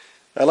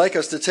I'd like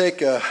us to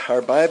take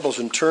our Bibles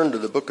and turn to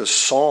the book of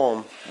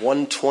Psalm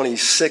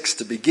 126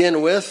 to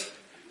begin with.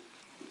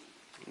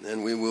 And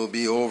then we will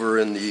be over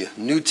in the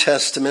New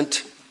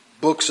Testament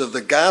books of the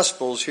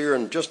Gospels here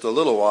in just a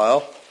little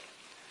while,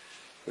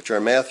 which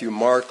are Matthew,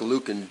 Mark,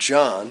 Luke, and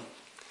John.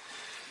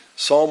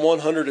 Psalm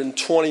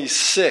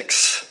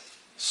 126.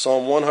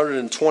 Psalm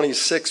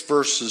 126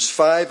 verses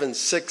 5 and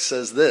 6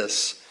 says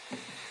this: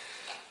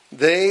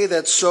 "They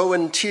that sow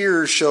in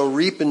tears shall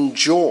reap in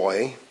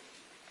joy.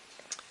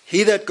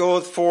 He that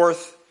goeth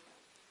forth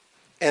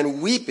and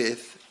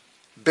weepeth,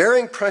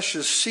 bearing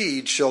precious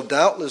seed, shall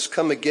doubtless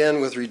come again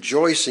with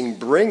rejoicing,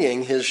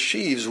 bringing his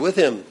sheaves with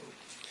him."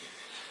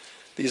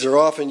 These are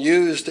often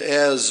used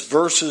as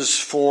verses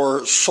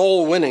for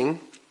soul winning,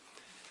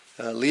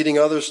 leading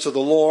others to the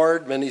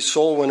Lord. Many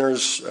soul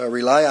winners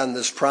rely on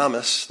this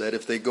promise that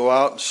if they go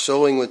out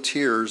sowing with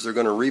tears, they're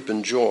going to reap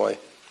in joy.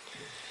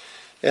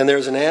 And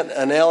there's an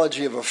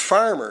analogy of a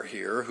farmer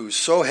here who's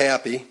so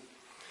happy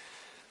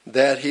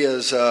that he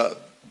has,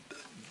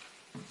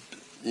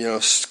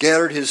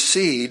 scattered his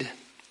seed,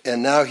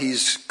 and now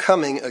he's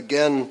coming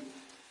again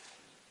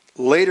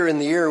later in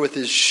the year with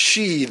his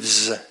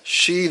sheaves.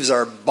 Sheaves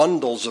are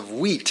bundles of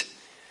wheat.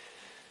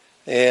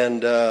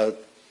 And to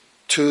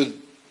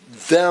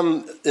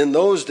them in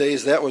those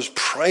days, that was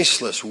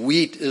priceless.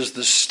 Wheat is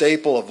the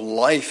staple of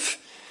life.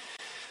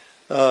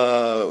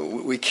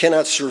 We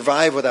cannot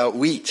survive without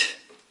wheat.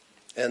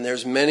 And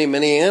there's many,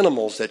 many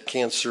animals that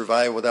can't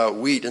survive without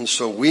wheat. And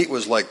so wheat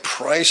was like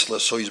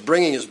priceless. So he's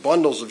bringing his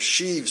bundles of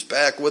sheaves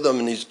back with him,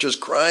 and he's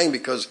just crying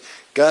because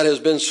God has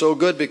been so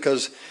good.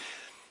 Because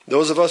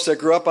those of us that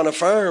grew up on a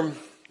farm,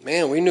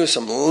 man, we knew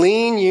some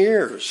lean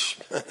years.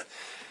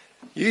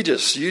 You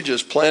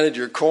just planted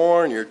your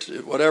corn, your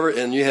whatever,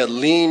 and you had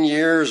lean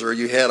years, or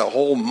you had a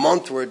whole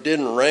month where it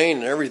didn't rain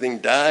and everything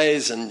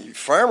dies. And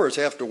farmers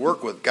have to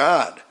work with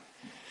God.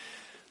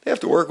 They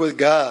have to work with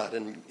God.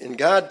 And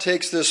God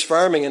takes this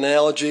farming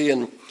analogy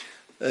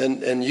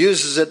and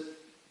uses it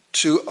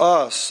to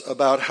us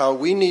about how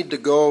we need to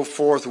go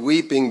forth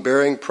weeping,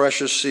 bearing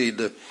precious seed.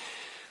 The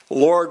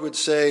Lord would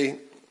say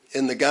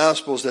in the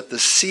Gospels that the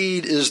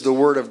seed is the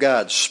Word of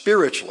God.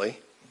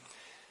 Spiritually,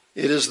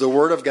 it is the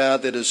Word of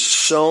God that is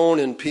sown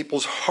in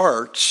people's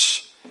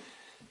hearts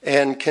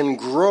and can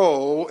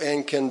grow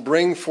and can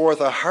bring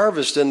forth a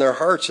harvest in their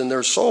hearts, and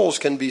their souls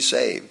can be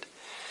saved.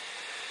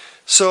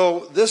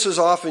 So this is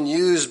often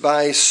used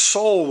by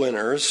soul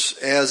winners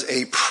as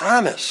a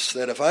promise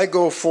that if I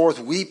go forth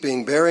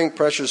weeping, bearing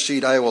precious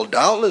seed, I will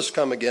doubtless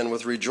come again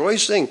with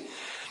rejoicing.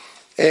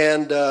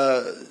 And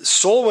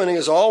soul winning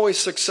is always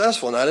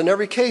successful, not in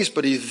every case,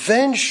 but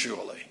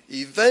eventually,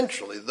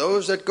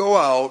 those that go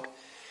out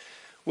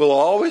will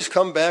always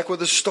come back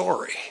with a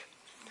story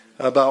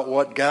about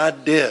what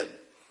God did.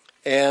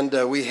 And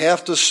we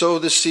have to sow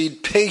the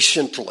seed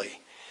patiently.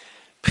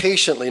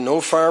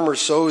 No farmer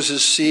sows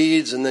his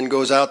seeds and then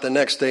goes out the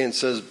next day and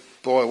says,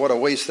 boy, what a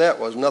waste that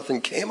was. Nothing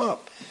came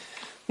up.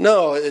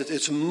 No,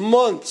 it's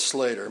months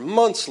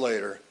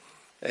later.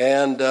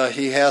 And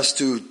he has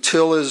to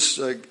till his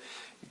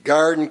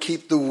garden,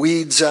 keep the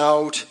weeds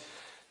out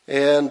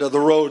and the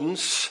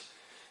rodents,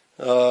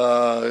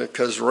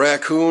 because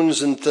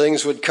raccoons and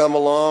things would come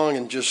along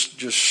and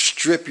just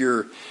strip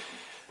your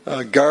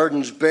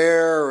gardens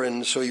bare,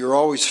 and so you're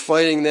always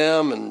fighting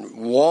them and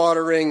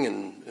watering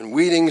and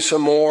weeding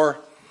some more.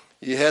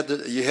 You had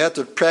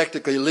to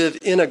practically live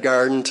in a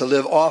garden to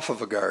live off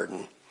of a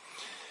garden.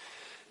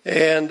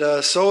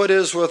 And so it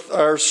is with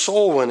our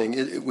soul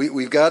winning.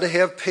 We've got to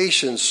have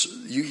patience.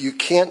 You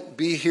can't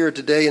be here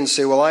today and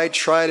say, well, I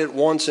tried it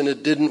once and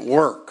it didn't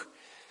work.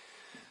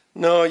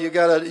 No, you've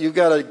got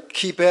to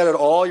keep at it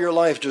all your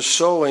life, just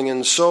sowing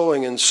and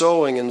sowing and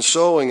sowing and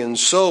sowing and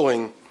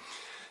sowing.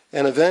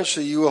 And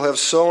eventually you will have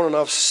sown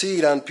enough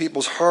seed on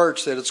people's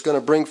hearts that it's going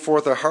to bring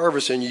forth a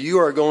harvest, and you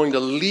are going to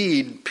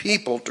lead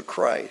people to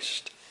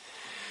Christ.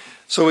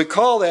 So we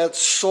call that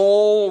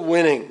soul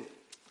winning.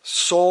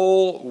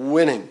 Soul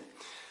winning.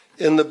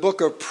 In the book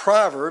of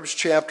Proverbs,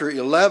 chapter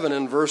 11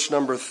 and verse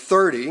number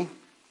 30,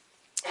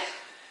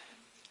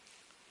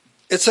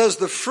 it says,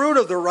 "The fruit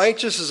of the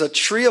righteous is a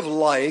tree of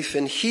life,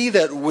 and he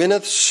that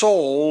winneth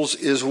souls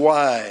is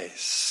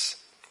wise."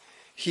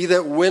 He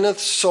that winneth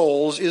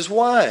souls is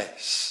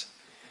wise.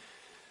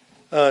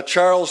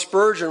 Charles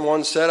Spurgeon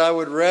once said, "I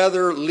would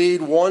rather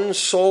lead one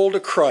soul to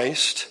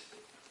Christ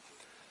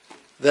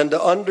than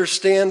to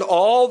understand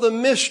all the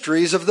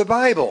mysteries of the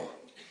Bible."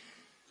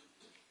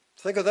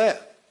 Think of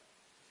that.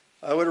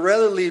 I would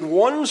rather lead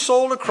one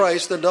soul to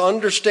Christ than to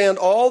understand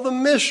all the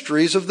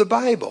mysteries of the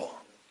Bible.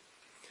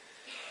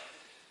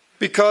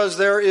 Because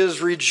there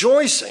is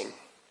rejoicing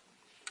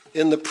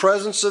in the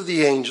presence of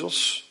the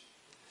angels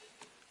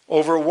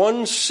over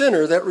one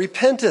sinner that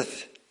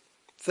repenteth.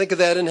 Think of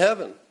that in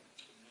heaven.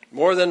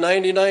 More than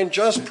 99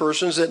 just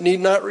persons that need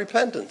not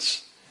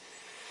repentance.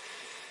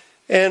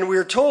 And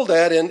we're told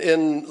that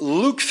in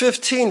Luke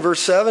 15, verse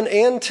 7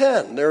 and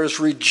 10. There is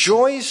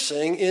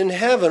rejoicing in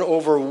heaven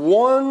over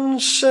one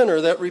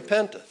sinner that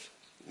repenteth.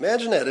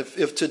 Imagine that.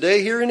 If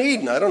today here in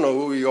Eden, I don't know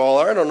who you all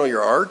are, I don't know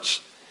your hearts,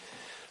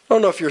 I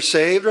don't know if you're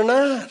saved or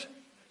not.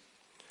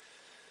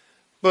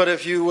 But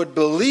if you would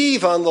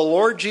believe on the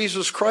Lord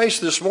Jesus Christ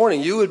this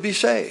morning, you would be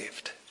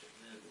saved.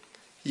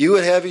 You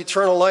would have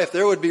eternal life.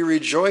 There would be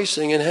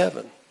rejoicing in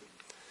heaven.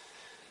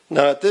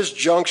 Now, at this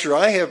juncture,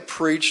 I have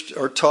preached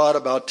or taught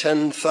about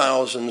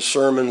 10,000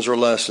 sermons or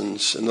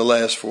lessons in the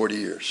last 40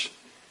 years.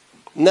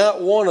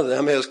 Not one of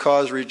them has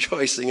caused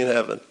rejoicing in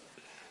heaven.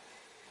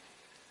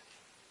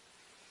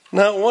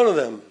 Not one of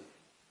them.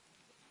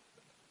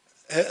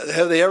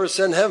 Have they ever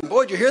said in heaven,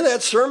 boy, did you hear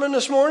that sermon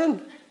this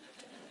morning?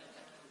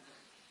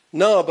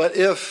 No, but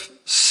if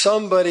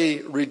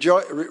somebody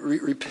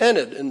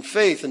repented in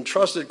faith and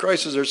trusted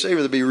Christ as their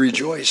Savior, they'd be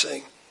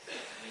rejoicing.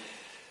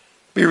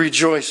 Be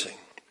rejoicing.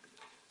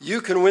 You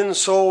can win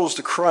souls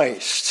to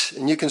Christ,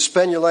 and you can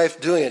spend your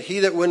life doing it. He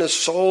that winneth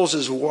souls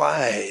is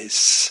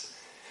wise.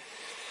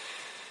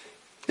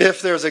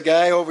 If there's a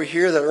guy over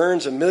here that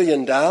earns $1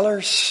 million,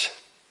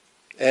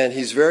 and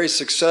he's very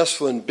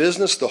successful in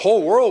business, the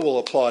whole world will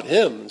applaud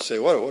him and say,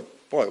 what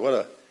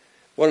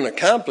an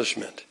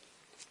accomplishment.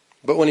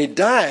 But when he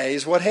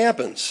dies, what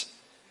happens?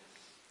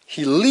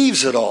 He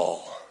leaves it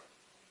all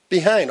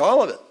behind,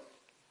 all of it.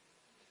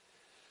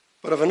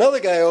 But if another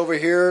guy over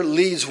here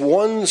leads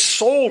one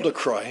soul to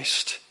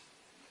Christ,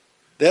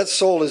 that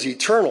soul is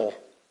eternal.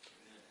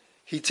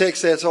 He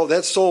takes that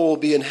soul will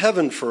be in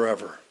heaven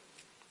forever.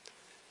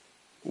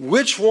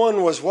 Which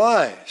one was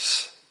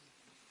wise?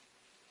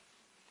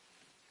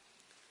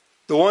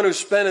 The one who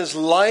spent his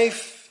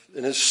life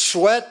and his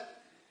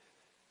sweat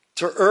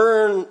to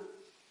earn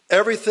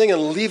everything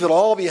and leave it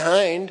all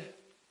behind.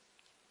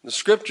 The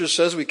scripture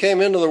says we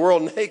came into the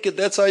world naked.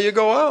 That's how you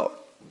go out.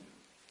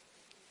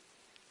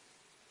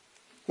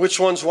 Which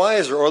one's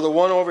wiser? Or the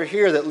one over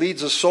here that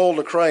leads a soul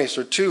to Christ,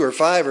 or 2 or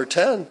 5 or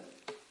 10?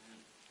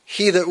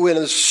 He that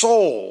winneth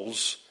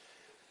souls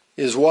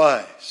is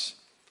wise.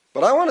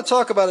 But I want to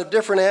talk about a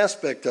different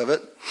aspect of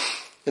it.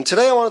 And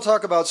today I want to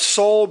talk about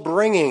soul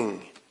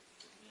bringing.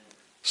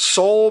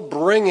 Soul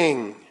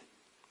bringing.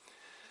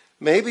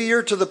 Maybe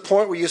you're to the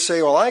point where you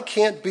say, well, I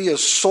can't be a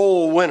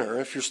soul winner.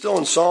 If you're still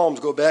in Psalms,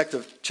 go back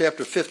to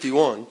chapter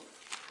 51.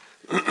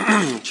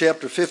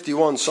 Chapter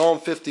 51, Psalm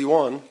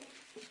 51.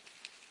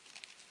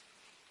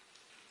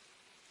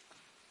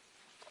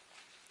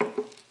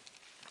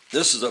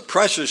 This is a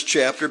precious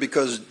chapter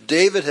because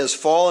David has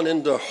fallen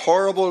into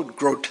horrible,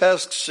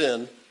 grotesque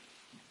sin.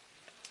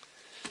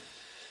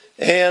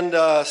 And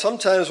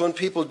sometimes when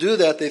people do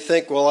that, they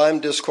think, well, I'm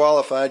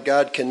disqualified.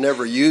 God can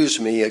never use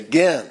me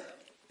again.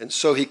 And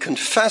so he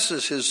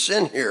confesses his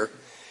sin here.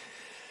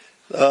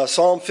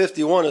 Psalm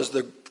 51 is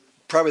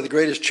probably the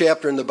greatest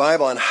chapter in the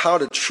Bible on how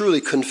to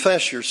truly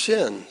confess your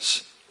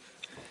sins.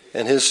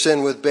 And his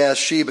sin with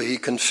Bathsheba, he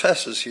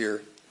confesses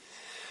here.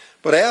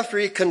 But after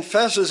he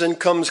confesses and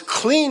comes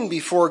clean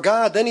before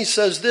God, then he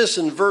says this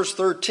in verse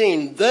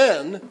 13,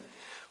 then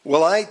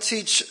will I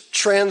teach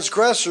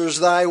transgressors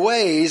thy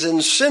ways,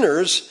 and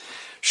sinners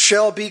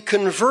shall be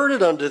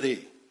converted unto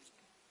thee.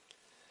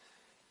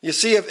 You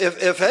see,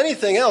 if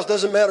anything else,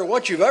 doesn't matter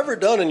what you've ever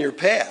done in your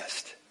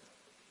past,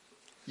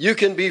 you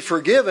can be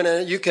forgiven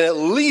and you can at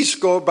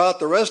least go about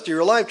the rest of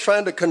your life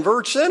trying to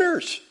convert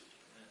sinners.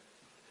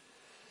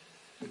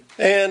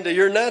 And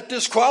you're not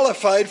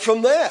disqualified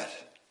from that.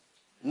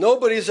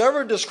 Nobody's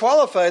ever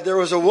disqualified. There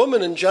was a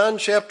woman in John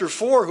chapter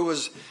 4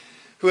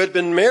 who had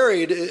been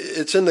married.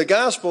 It's in the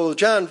Gospel of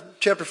John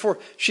chapter 4.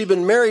 She'd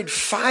been married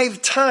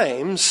 5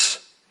 times.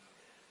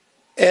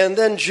 And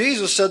then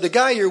Jesus said, the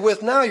guy you're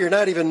with now, you're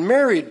not even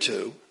married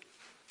to.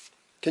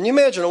 Can you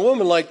imagine a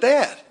woman like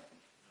that?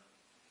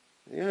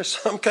 There's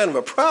some kind of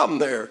a problem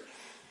there.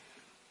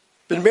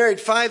 Been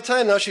married 5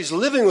 times. Now she's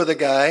living with a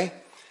guy.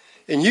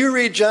 And you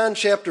read John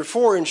chapter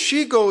 4, and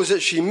she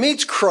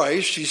meets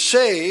Christ, she's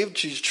saved,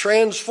 she's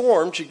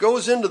transformed, she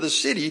goes into the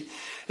city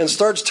and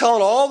starts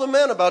telling all the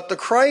men about the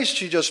Christ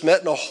she just met,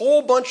 and a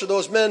whole bunch of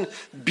those men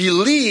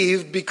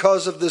believed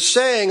because of the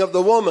saying of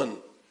the woman.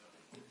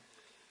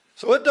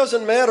 So it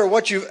doesn't matter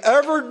what you've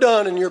ever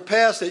done in your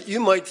past that you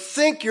might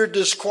think you're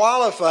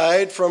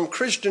disqualified from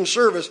Christian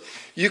service,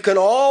 you can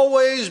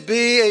always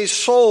be a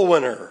soul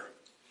winner.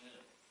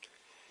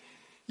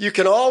 You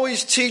can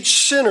always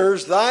teach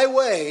sinners thy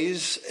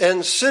ways,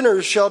 and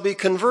sinners shall be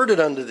converted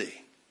unto thee.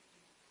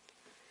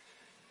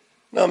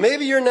 Now,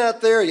 maybe you're not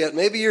there yet.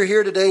 Maybe you're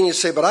here today and you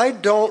say, but I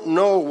don't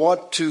know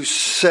what to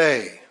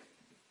say.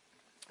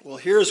 Well,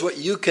 here's what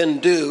you can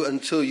do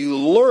until you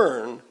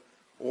learn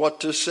what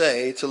to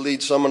say to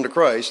lead someone to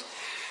Christ.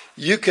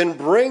 You can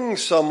bring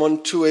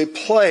someone to a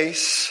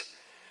place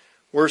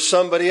where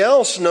somebody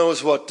else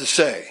knows what to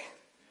say.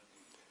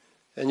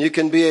 And you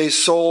can be a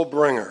soul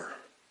bringer.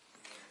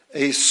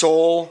 A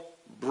soul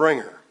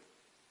bringer.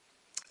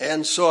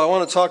 And so I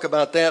want to talk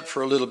about that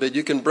for a little bit.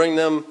 You can bring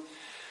them,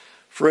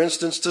 for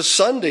instance, to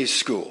Sunday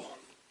school.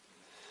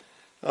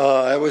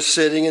 I was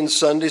sitting in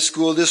Sunday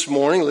school this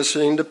morning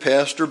listening to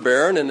Pastor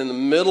Barron, and in the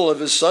middle of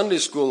his Sunday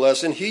school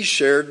lesson, he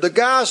shared the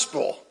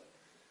gospel.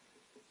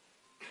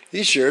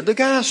 He shared the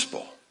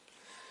gospel.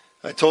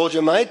 I told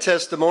you my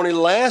testimony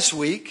last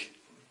week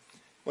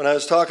when I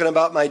was talking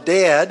about my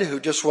dad who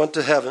just went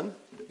to heaven.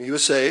 He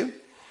was saved.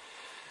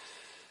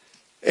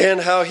 And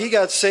how he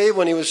got saved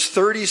when he was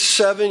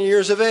 37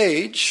 years of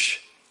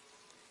age.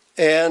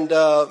 And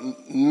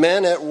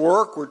men at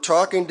work were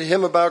talking to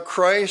him about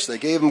Christ. They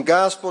gave him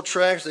gospel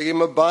tracts. They gave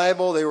him a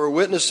Bible. They were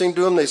witnessing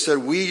to him. They said,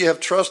 we have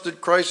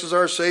trusted Christ as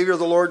our Savior.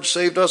 The Lord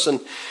saved us.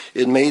 And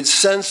it made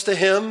sense to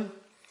him.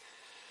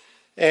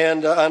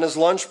 And on his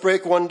lunch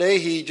break one day,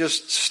 he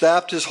just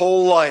stopped his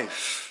whole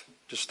life.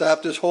 Just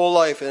stopped his whole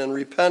life. And in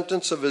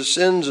repentance of his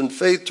sins and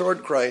faith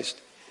toward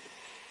Christ,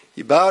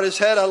 he bowed his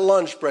head on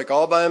lunch break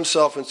all by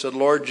himself and said,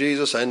 Lord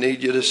Jesus, I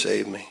need you to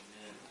save me.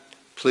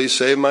 Please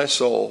save my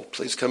soul.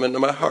 Please come into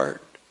my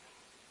heart.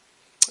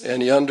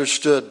 And he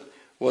understood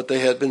what they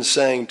had been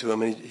saying to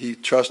him, and he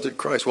trusted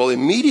Christ. Well,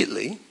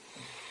 immediately,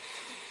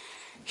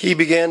 he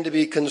began to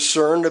be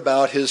concerned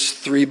about his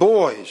three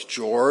boys,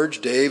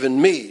 George, Dave,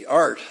 and me,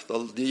 Art,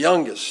 the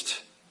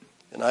youngest.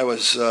 And I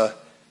was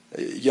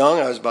young.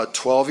 I was about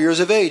 12 years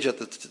of age at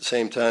the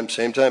same time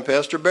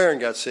Pastor Barron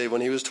got saved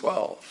when he was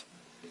 12.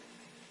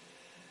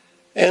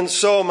 And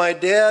so my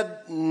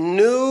dad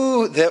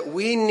knew that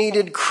we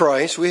needed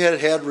Christ. We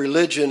had had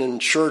religion and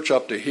church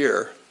up to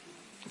here.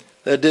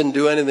 That didn't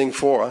do anything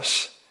for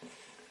us.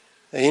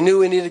 And he knew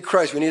we needed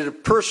Christ. We needed a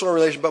personal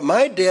relationship. But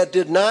my dad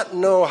did not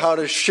know how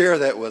to share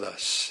that with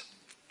us.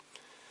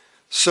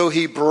 So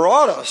he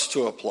brought us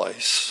to a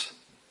place.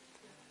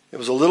 It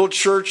was a little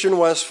church in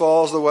West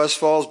Falls, the West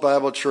Falls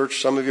Bible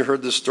Church. Some of you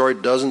heard this story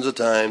dozens of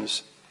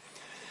times.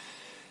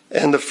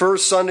 And the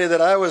first Sunday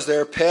that I was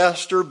there,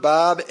 Pastor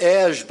Bob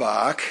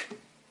Ashbach,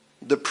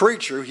 the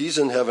preacher, he's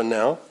in heaven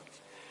now,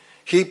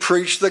 he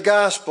preached the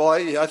gospel.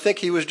 I think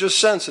he was just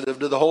sensitive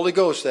to the Holy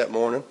Ghost that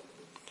morning.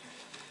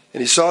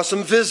 And he saw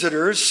some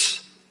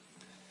visitors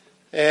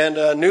and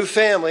a new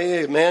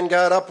family. A man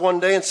got up one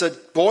day and said,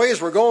 boys,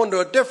 we're going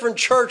to a different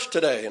church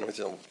today. And we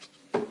said,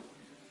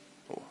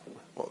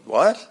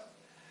 what?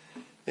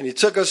 And he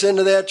took us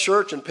into that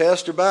church, and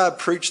Pastor Bob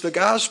preached the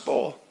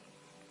gospel.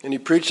 And he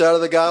preached out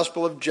of the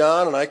Gospel of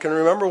John, and I can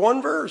remember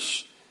one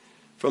verse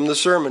from the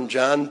sermon,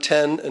 John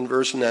 10 and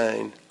verse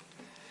 9.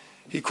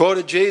 He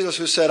quoted Jesus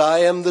who said, I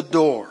am the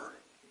door.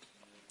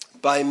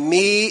 By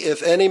me,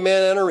 if any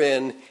man enter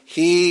in,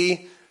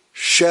 he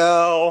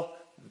shall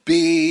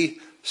be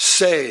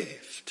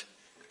saved.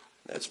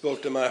 That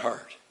spoke to my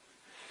heart.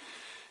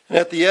 And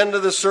at the end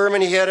of the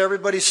sermon, he had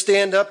everybody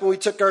stand up, and we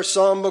took our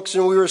psalm books,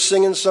 and we were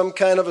singing some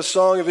kind of a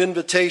song of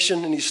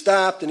invitation. And he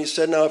stopped, and he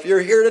said, now, if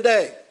you're here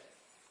today,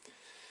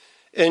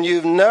 and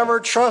you've never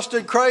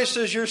trusted Christ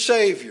as your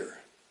Savior,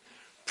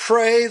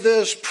 pray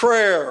this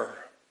prayer,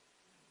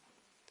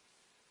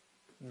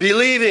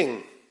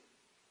 believing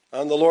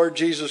on the Lord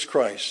Jesus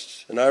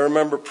Christ. And I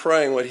remember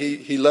praying what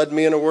he led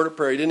me in a word of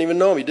prayer. He didn't even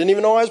know me. He didn't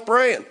even know I was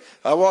praying.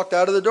 I walked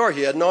out of the door.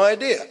 He had no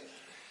idea.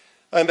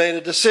 I made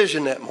a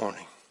decision that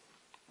morning.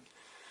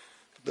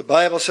 The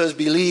Bible says,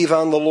 believe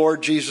on the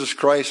Lord Jesus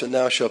Christ and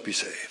thou shalt be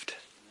saved.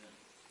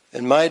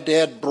 And my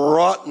dad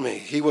brought me.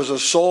 He was a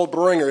soul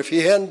bringer. If he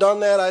hadn't done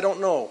that, I don't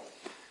know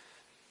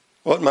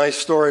what my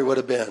story would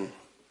have been.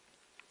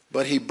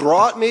 But he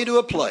brought me to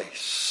a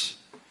place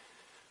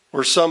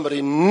where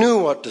somebody knew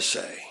what to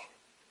say.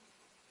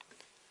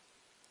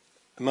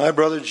 My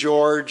brother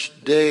George,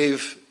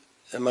 Dave,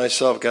 and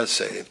myself got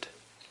saved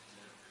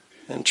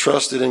and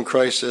trusted in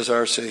Christ as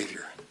our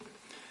Savior.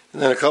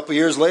 And then a couple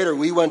years later,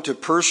 we went to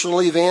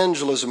personal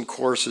evangelism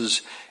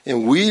courses,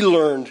 and we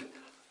learned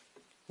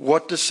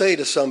what to say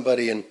to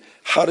somebody and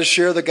how to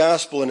share the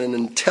gospel in an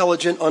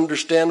intelligent,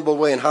 understandable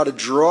way, and how to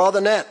draw the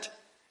net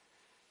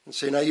and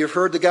say, now you've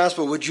heard the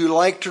gospel. Would you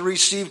like to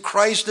receive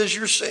Christ as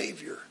your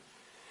Savior?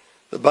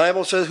 The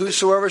Bible says,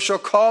 whosoever shall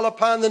call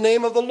upon the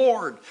name of the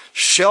Lord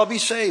shall be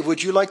saved.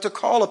 Would you like to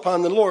call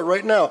upon the Lord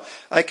right now?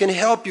 I can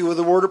help you with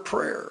a word of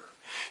prayer.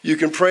 You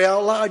can pray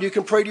out loud. You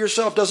can pray to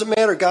yourself. Doesn't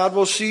matter. God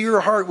will see your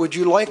heart. Would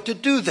you like to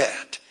do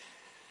that?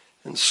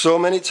 And so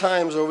many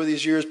times over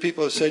these years,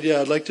 people have said,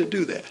 yeah, I'd like to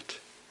do that.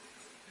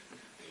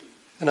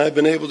 And I've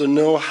been able to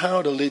know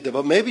how to lead them.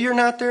 But maybe you're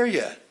not there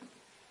yet.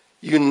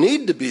 You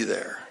need to be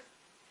there.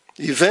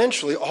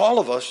 Eventually, all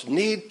of us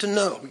need to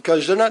know.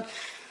 Because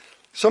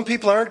some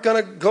people aren't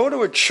going to go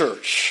to a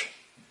church.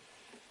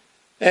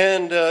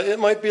 And it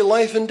might be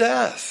life and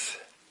death.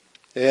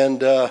 And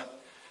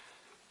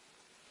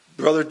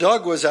Brother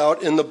Doug was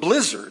out in the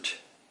blizzard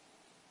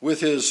with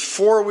his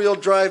four-wheel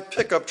drive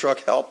pickup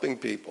truck helping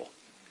people.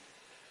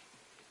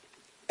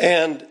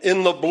 And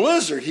in the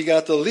blizzard, he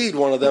got to lead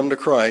one of them to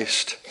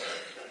Christ.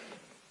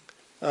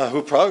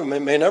 Who probably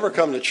may never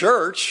come to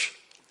church,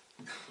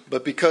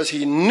 but because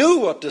he knew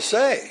what to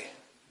say.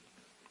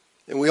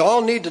 And we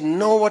all need to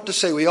know what to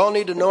say. We all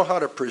need to know how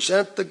to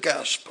present the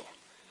gospel.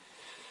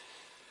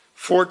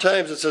 4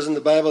 times it says in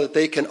the Bible that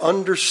they can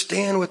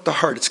understand with the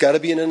heart. It's got to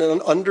be in an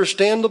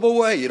understandable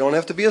way. You don't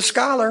have to be a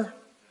scholar.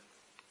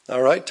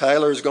 All right,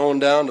 Tyler's going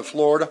down to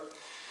Florida.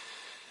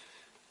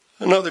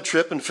 Another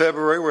trip in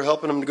February. We're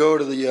helping him to go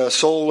to the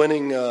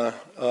soul-winning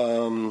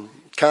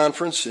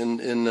conference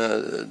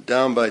in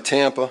down by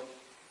Tampa.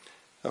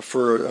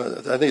 for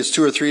I think it's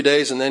 2 or 3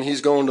 days, and then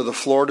he's going to the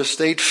Florida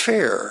State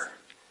Fair.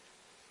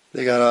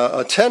 They got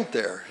a tent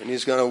there, and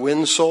he's going to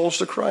win souls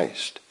to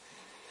Christ.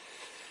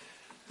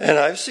 And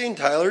I've seen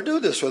Tyler do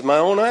this with my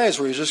own eyes,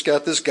 where he's just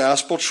got this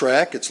gospel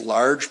tract. It's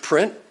large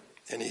print,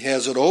 and he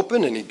has it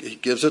open, and he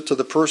gives it to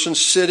the person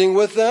sitting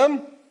with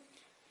them.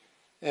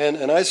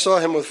 And I saw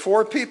him with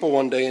 4 people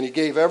one day, and he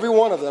gave every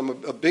one of them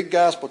a big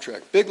gospel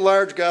tract, big,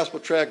 large gospel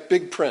tract,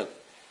 big print,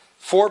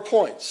 4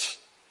 points.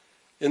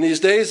 In these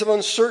days of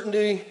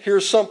uncertainty,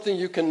 here's something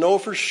you can know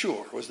for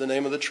sure, was the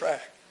name of the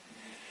tract.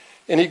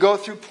 And he'd go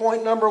through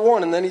point number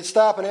 1, and then he'd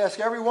stop and ask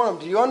every one of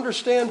them, do you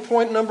understand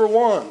point number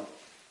 1?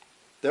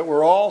 That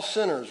we're all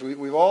sinners.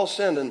 We've all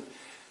sinned,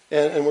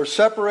 and we're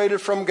separated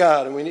from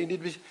God, and we need to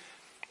be.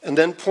 And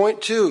then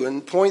point 2,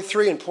 and point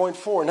 3, and point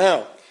 4.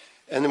 Now,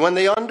 and when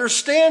they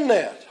understand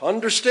that,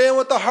 understand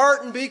with the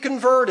heart and be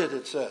converted,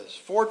 it says,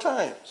 4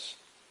 times.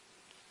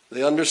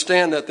 They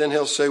understand that, then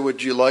he'll say,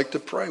 would you like to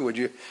pray?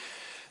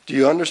 Do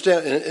you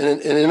understand?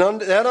 And in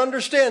that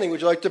understanding,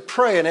 would you like to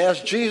pray and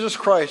ask Jesus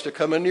Christ to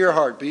come into your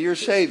heart, be your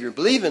Savior,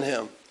 believe in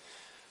him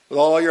with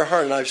all your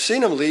heart? And I've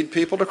seen him lead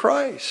people to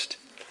Christ.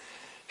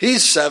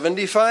 He's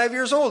 75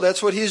 years old.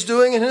 That's what he's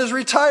doing in his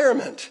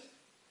retirement.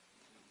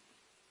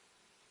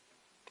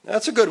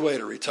 That's a good way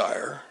to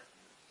retire.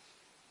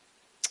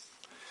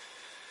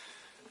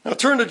 Now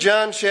turn to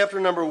John chapter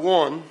number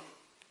 1.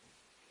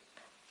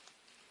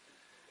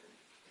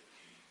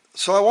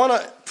 So I want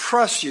to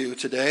press you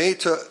today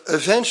to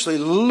eventually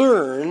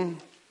learn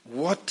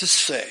what to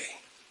say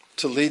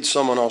to lead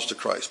someone else to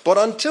Christ. But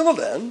until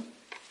then,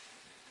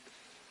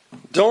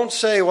 don't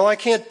say, well, I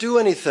can't do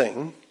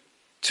anything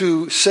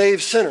to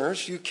save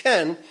sinners. You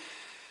can.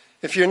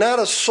 If you're not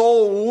a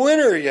soul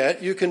winner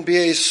yet, you can be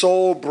a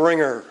soul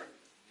bringer.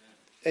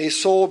 A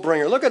soul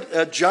bringer. Look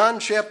at John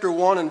chapter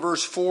 1 and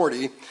verse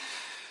 40.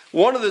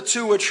 One of the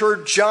 2 which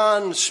heard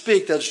John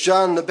speak, that's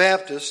John the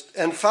Baptist,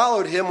 and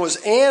followed him was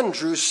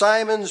Andrew,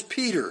 Simon's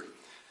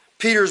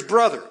Peter's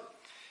brother.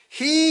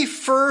 He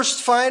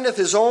first findeth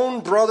his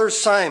own brother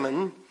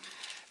Simon,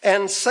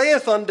 and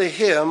saith unto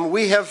him,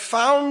 we have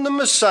found the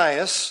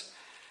Messiah,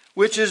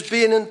 which is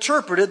being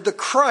interpreted, the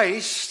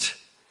Christ.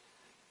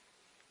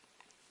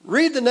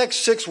 Read the next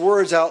 6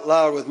 words out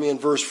loud with me in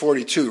verse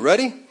 42.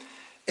 Ready?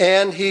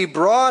 And he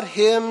brought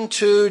him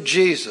to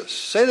Jesus.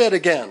 Say that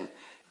again.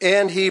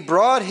 And he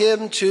brought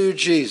him to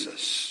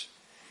Jesus.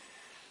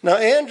 Now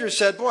Andrew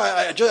said, boy,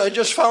 I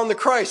just found the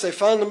Christ. I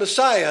found the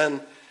Messiah.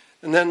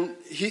 And then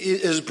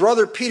his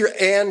brother Peter,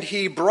 and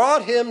he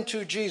brought him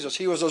to Jesus.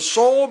 He was a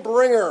soul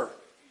bringer.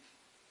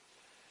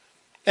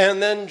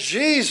 And then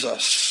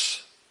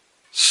Jesus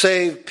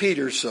saved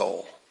Peter's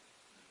soul.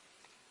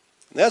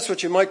 And that's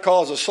what you might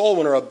call as a soul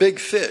winner, a big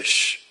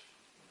fish.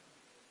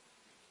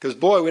 Because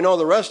boy, we know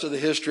the rest of the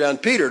history on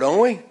Peter,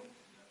 don't we?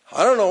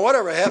 I don't know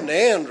whatever happened to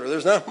Andrew.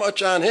 There's not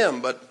much on him,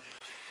 but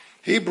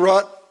he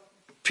brought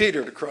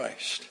Peter to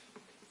Christ.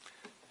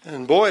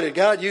 And boy, did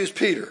God use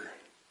Peter.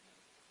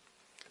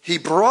 He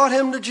brought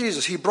him to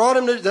Jesus. He brought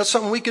him to, that's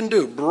something we can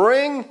do.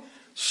 Bring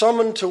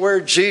someone to where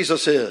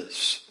Jesus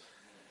is.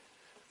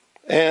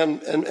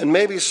 And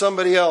maybe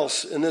somebody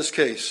else in this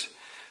case.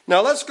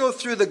 Now let's go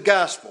through the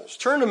Gospels.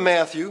 Turn to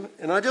Matthew,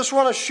 and I just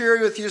want to share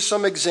with you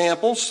some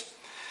examples.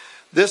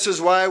 This is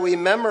why we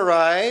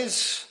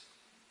memorize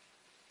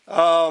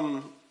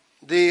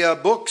the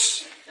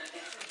books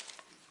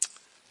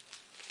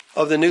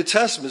of the New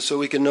Testament so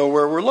we can know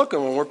where we're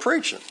looking when we're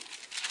preaching.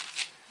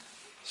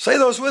 Say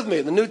those with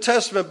me, the New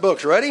Testament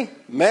books. Ready?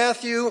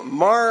 Matthew,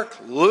 Mark,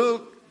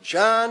 Luke,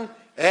 John,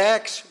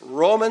 Acts,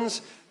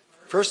 Romans,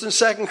 1st and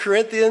 2nd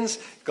Corinthians,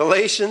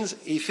 Galatians,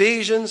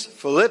 Ephesians,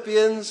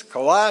 Philippians,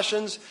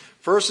 Colossians,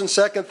 1st and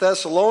 2nd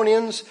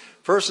Thessalonians,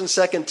 1st and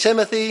 2nd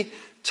Timothy,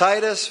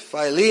 Titus,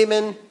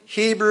 Philemon,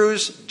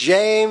 Hebrews,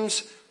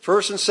 James,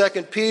 1st and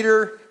 2nd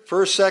Peter,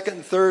 1st, 2nd,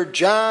 and 3rd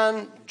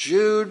John,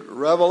 Jude,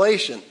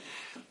 Revelation.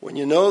 When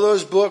you know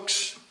those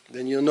books,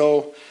 then you'll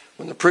know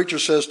when the preacher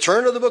says,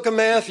 turn to the book of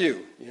Matthew.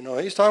 You know,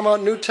 he's talking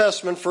about New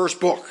Testament, first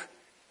book.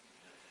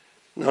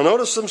 Now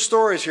notice some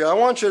stories here. I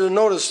want you to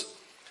notice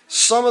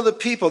some of the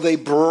people they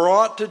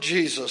brought to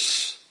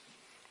Jesus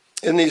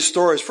in these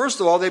stories. First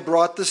of all, they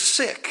brought the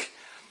sick.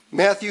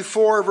 Matthew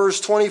 4,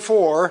 verse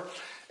 24,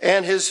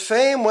 and his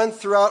fame went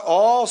throughout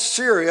all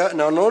Syria.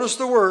 Now notice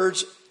the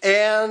words,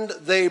 and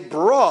they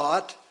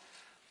brought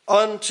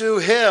unto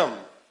him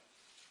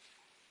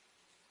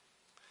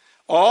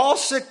all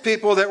sick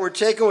people that were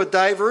taken with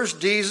diverse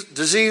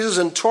diseases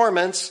and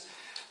torments,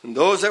 and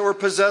those that were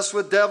possessed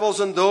with devils,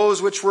 and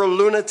those which were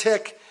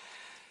lunatic,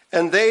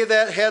 and they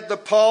that had the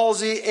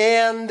palsy,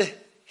 and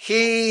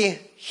he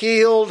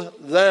healed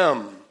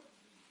them.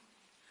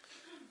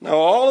 Now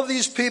all of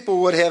these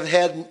people would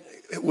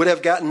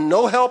have gotten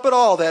no help at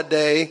all that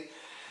day,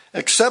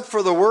 except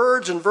for the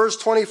words in verse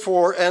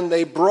 24, and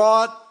they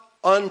brought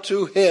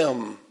unto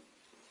him.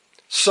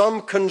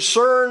 Some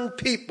concerned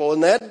people in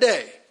that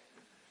day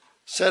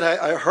said,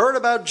 I heard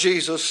about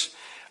Jesus.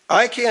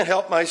 I can't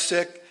help my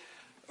sick,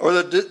 or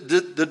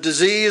the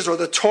diseased, or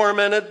the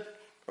tormented,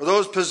 or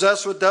those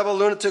possessed with devil,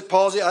 lunatic,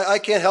 palsy. I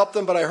can't help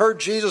them, but I heard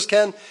Jesus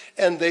can.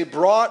 And they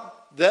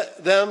brought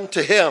them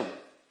to him.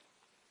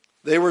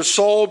 They were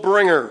soul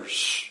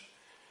bringers.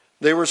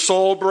 They were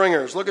soul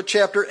bringers. Look at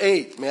chapter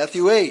 8,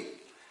 Matthew 8.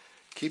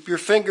 Keep your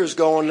fingers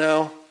going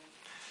now.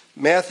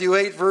 Matthew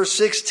 8, verse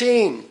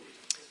 16.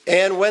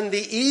 And when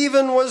the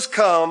even was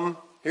come,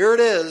 here it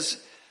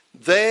is,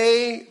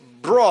 they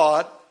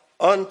brought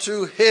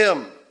unto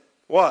him,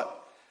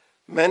 what?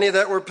 Many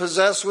that were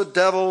possessed with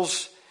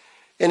devils,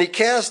 and he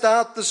cast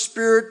out the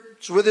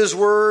spirits with his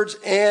words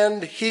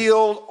and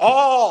healed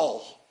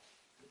all.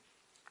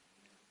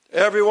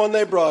 Everyone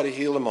they brought, he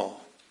healed them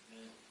all.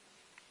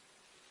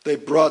 They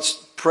brought,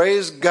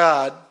 praise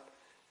God,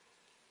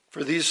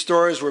 for these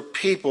stories were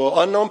people,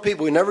 unknown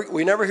people.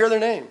 We never hear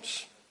their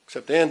names,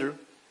 except Andrew.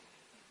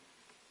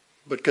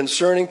 But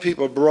concerning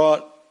people,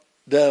 brought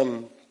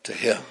them to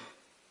him.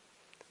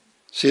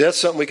 See, that's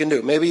something we can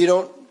do. Maybe you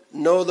don't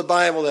know the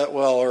Bible that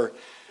well or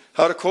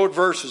how to quote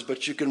verses,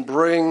 but you can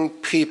bring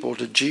people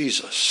to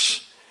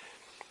Jesus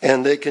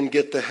and they can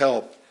get the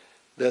help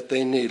that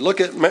they need.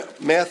 Look at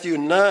Matthew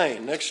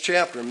 9, next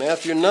chapter,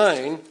 Matthew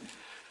 9,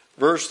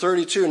 verse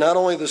 32. Not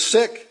only the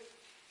sick,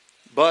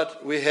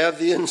 but we have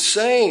the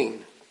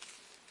insane.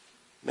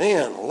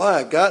 Man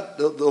alive, God,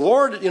 the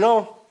Lord,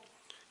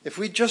 if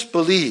we just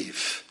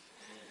believe,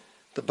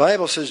 the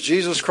Bible says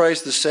Jesus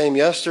Christ the same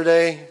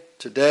yesterday,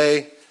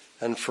 today,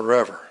 and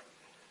forever.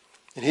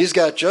 And he's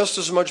got just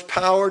as much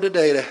power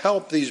today to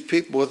help these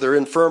people with their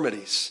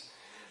infirmities.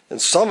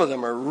 And some of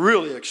them are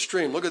really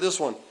extreme. Look at this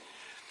one.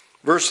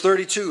 Verse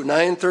 32,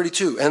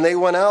 9:32. And they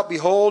went out,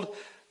 behold,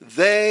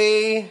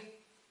 they,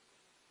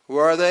 who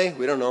are they?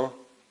 We don't know.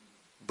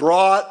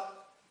 Brought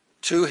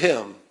to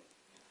him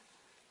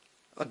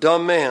a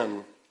dumb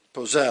man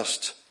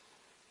possessed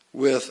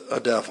with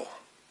a devil.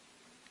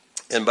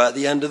 And by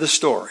the end of the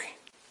story,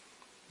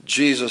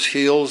 Jesus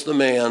heals the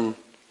man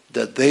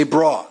that they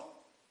brought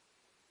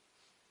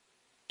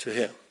to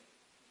him.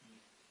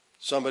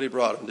 Somebody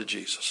brought him to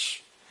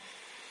Jesus.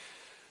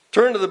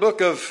 Turn to the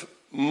book of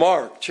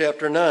Mark,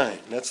 chapter 9.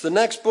 That's the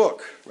next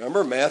book.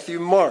 Remember, Matthew,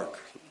 Mark.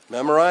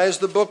 Memorize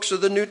the books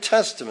of the New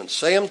Testament.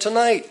 Say them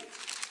tonight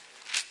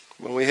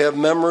when we have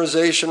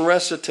memorization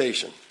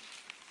recitation.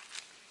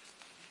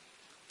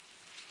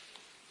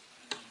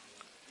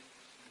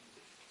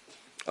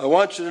 I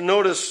want you to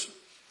notice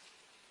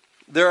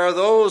there are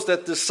those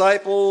that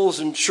disciples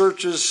and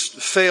churches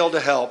fail to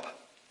help.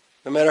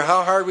 No matter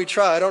how hard we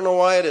try. I don't know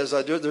why it is.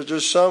 There's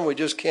just some we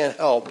just can't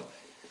help.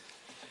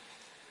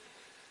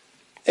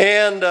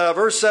 And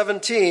verse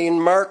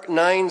 17, Mark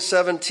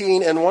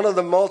 9:17, and one of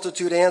the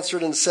multitude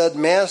answered and said,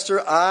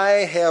 Master,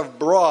 I have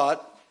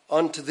brought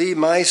unto thee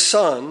my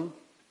son,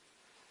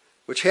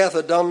 which hath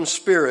a dumb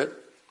spirit.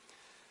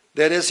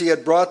 That is, he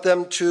had brought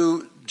them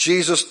to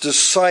Jesus'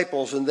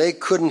 disciples, and they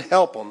couldn't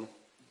help him.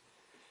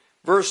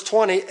 Verse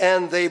 20,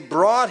 and they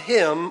brought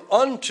him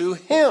unto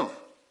him.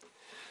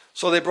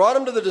 So they brought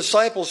him to the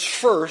disciples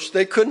first.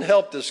 They couldn't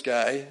help this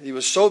guy. He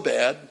was so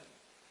bad,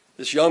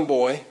 this young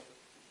boy.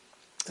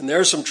 And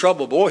there's some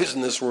troubled boys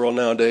in this world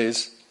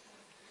nowadays.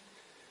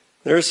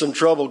 There's some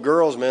troubled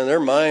girls, man. Their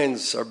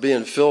minds are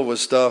being filled with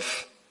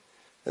stuff.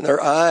 And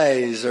their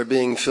eyes are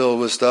being filled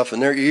with stuff.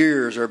 And their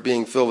ears are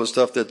being filled with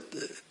stuff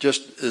that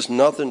just is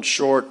nothing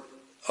short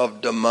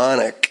of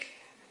demonic.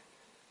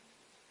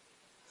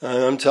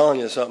 I'm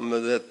telling you something.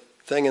 That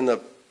thing in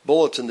the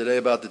bulletin today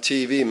about the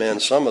TV, man,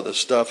 some of the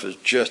stuff is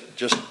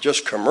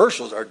just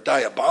commercials are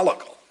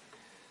diabolical.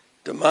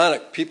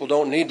 Demonic. People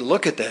don't need to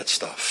look at that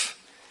stuff.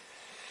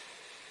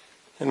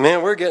 And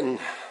man, we're getting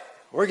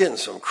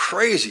some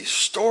crazy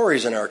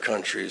stories in our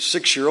country. A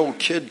 6-year-old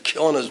kid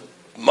killing his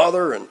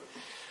mother, and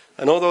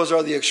I know those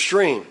are the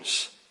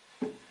extremes.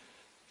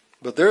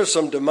 But there's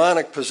some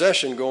demonic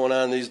possession going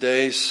on these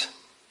days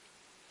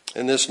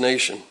in this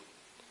nation.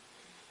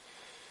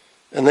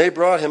 And they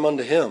brought him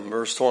unto him,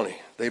 verse 20.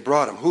 They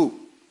brought him. Who?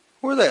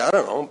 Who are they? I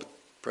don't know. But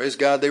praise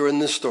God they were in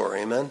this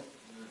story, amen?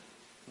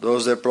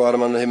 Those that brought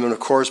him unto him. And of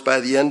course, by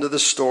the end of the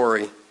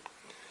story,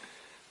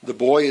 the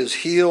boy is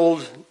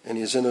healed, and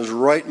he's in his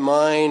right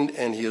mind,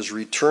 and he is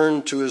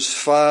returned to his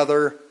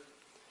father.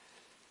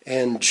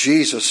 And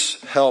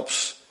Jesus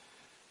helps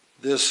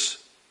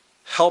this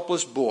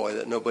helpless boy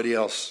that nobody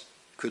else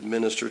could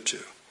minister to.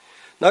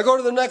 Now go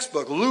to the next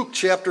book, Luke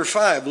chapter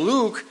 5.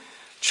 Luke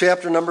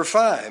chapter number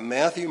 5.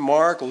 Matthew,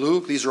 Mark,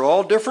 Luke, these are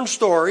all different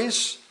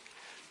stories.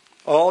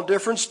 All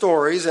different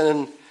stories. And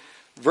in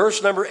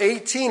verse number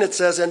 18 it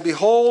says, and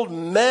behold,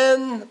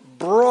 men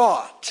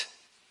brought.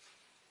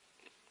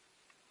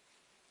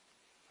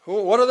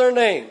 What are their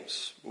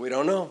names? We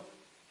don't know.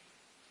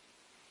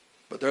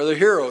 But they're the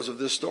heroes of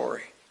this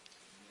story.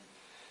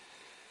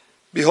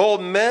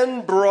 Behold,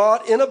 men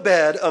brought in a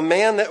bed a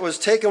man that was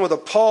taken with a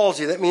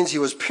palsy. That means he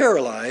was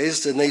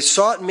paralyzed. And they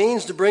sought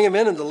means to bring him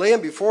in and to lay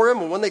him before him.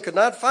 And when they could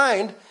not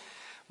find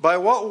by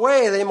what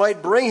way they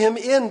might bring him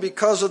in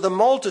because of the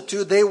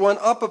multitude, they went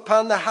up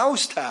upon the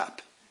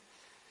housetop.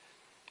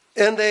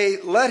 And they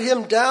let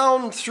him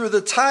down through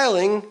the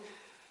tiling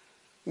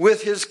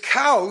with his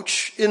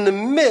couch in the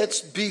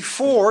midst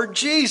before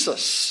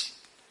Jesus.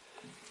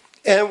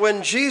 And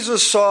when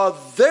Jesus saw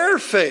their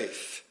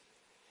faith,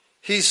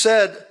 he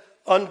said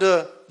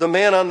unto the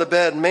man on the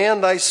bed,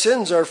 Man, thy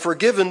sins are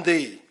forgiven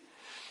thee.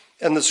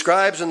 And the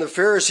scribes and the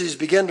Pharisees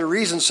began to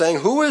reason, saying,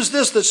 Who is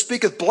this that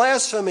speaketh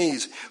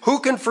blasphemies? Who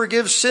can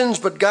forgive sins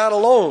but God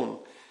alone?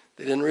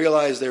 They didn't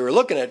realize they were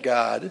looking at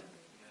God.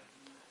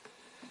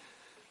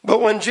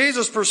 But when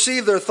Jesus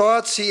perceived their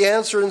thoughts, he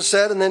answered and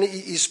said, and then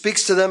he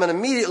speaks to them, and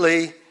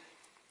immediately,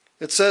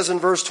 it says in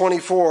verse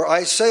 24,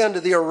 I say unto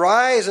thee,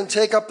 arise and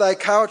take up thy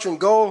couch and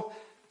go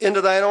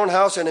into thine own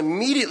house. And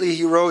immediately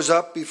he rose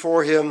up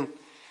before him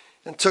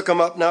and took him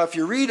up. Now, if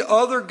you read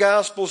other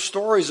gospel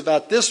stories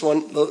about this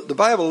one, the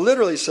Bible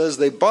literally says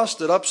they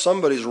busted up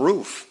somebody's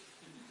roof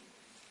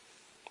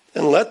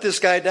and let this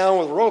guy down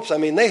with ropes. I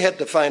mean, they had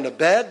to find a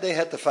bed. They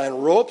had to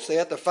find ropes. They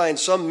had to find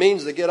some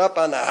means to get up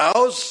on the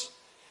house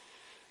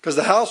because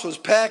the house was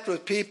packed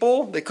with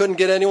people. They couldn't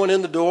get anyone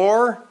in the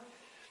door.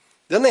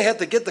 Then they had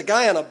to get the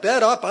guy on a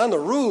bed up on the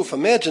roof.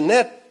 Imagine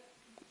that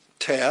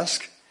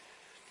task.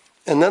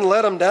 And then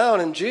let him down.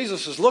 And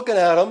Jesus is looking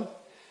at him.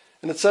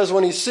 And it says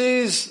when he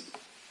sees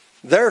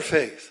their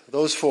faith,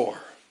 those four,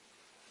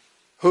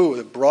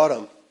 who brought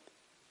him.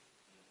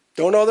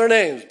 Don't know their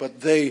names,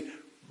 but they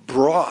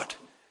brought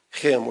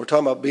him. We're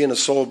talking about being a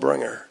soul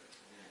bringer.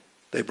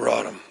 They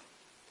brought him.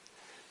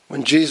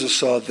 When Jesus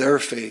saw their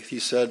faith, he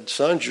said,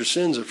 Sons, your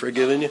sins are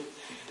forgiven you.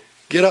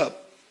 Get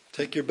up,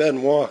 take your bed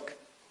and walk.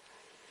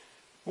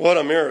 What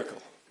a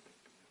miracle.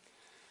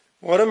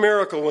 What a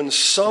miracle when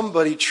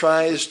somebody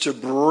tries to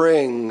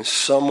bring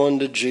someone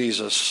to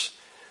Jesus.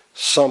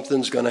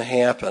 Something's going to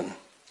happen.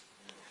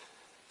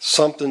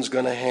 Something's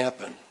going to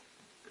happen.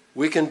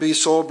 We can be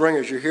soul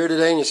bringers. You're here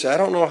today and you say, I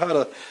don't know how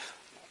to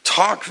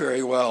talk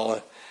very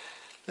well.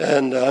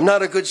 And I'm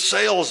not a good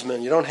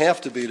salesman. You don't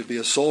have to be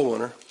a soul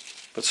winner.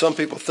 But some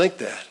people think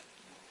that.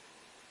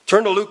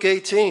 Turn to Luke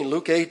 18.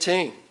 Luke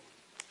 18.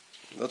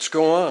 Let's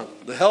go on.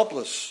 The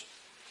helpless.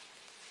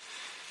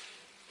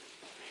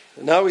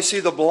 And now we see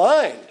the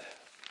blind.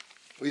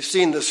 We've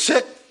seen the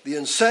sick, the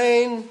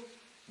insane,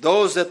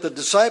 those that the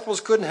disciples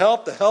couldn't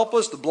help, the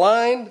helpless, the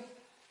blind.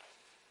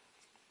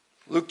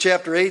 Luke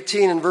chapter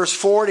 18 and verse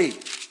 40.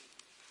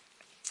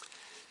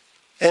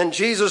 And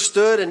Jesus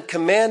stood and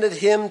commanded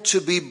him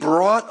to be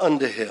brought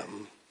unto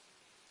him.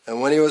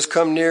 And when he was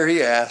come near,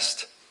 he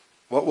asked,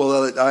 What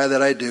will I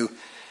that I do,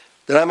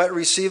 that I might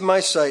receive my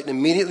sight? And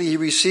immediately he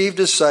received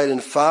his sight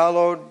and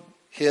followed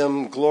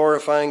him,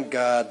 glorifying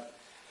God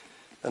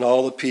and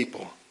all the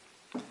people.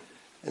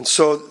 And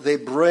so they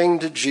bring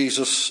to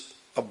Jesus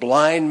a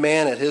blind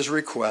man at his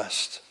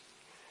request.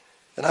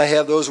 And I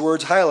have those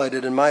words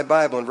highlighted in my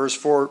Bible in verse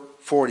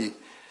 440.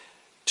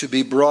 To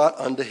be brought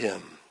unto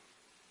him.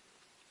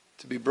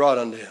 To be brought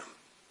unto him.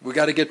 We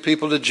got to get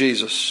people to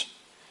Jesus.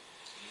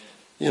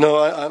 You know,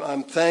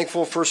 I'm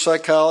thankful for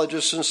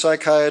psychologists and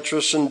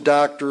psychiatrists and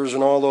doctors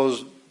and all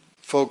those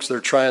folks.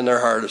 They're trying their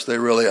hardest. They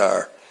really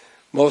are.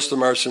 Most of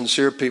them are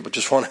sincere people,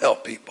 just want to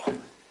help people.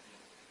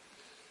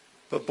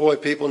 But boy,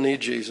 people need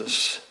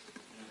Jesus.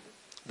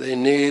 They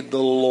need the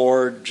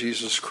Lord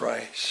Jesus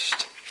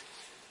Christ.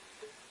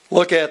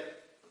 Look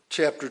at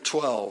chapter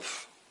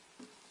 12.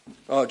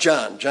 Oh,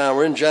 John,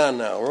 we're in John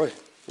now.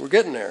 We're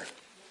getting there.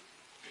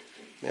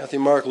 Matthew,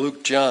 Mark,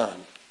 Luke,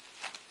 John.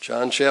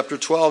 John chapter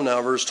 12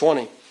 now, verse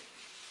 20.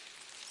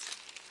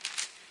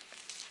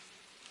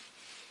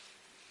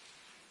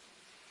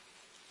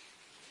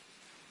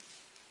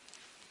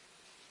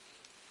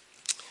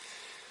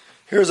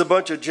 Here's a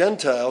bunch of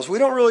Gentiles. We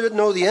don't really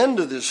know the end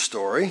of this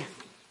story.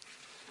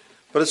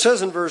 But it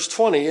says in verse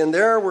 20, And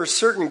there were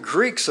certain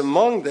Greeks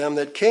among them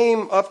that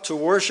came up to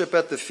worship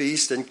at the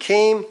feast, and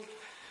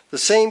the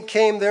same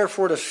came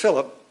therefore to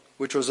Philip,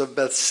 which was of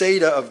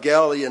Bethsaida of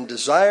Galilee, and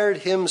desired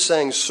him,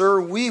 saying,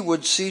 Sir, we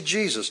would see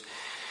Jesus.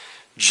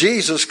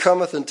 Jesus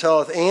cometh and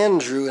telleth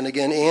Andrew, and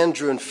again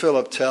Andrew and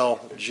Philip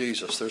tell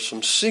Jesus. There's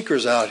some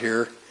seekers out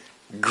here,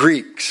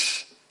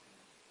 Greeks.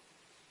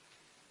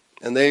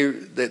 And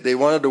they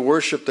wanted to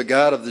worship the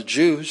God of the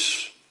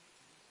Jews.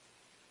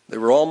 They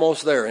were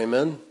almost there,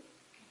 amen?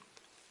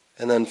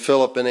 And then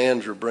Philip and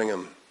Andrew bring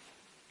him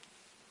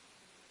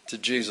to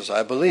Jesus,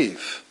 I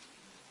believe.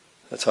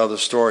 That's how the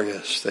story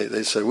is.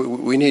 They said,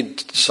 we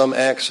need some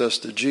access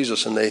to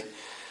Jesus, and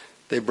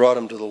they brought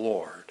him to the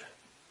Lord.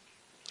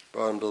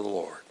 Brought him to the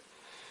Lord.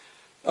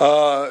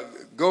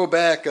 Go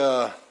back,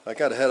 I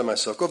got ahead of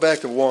myself. Go back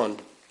to 1,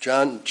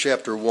 John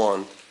chapter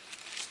 1.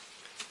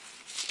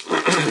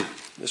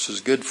 This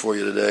is good for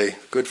you today.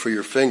 Good for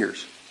your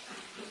fingers.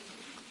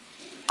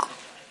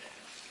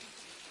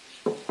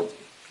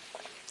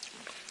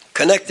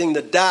 Connecting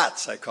the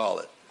dots, I call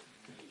it.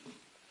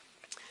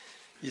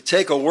 You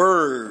take a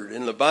word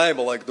in the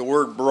Bible, like the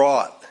word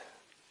brought,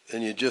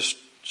 and you just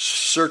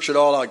search it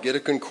all out, get a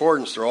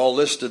concordance. They're all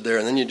listed there,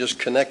 and then you just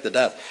connect the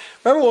dots.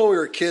 Remember when we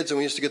were kids and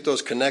we used to get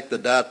those connect the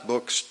dot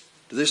books?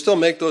 Do they still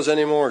make those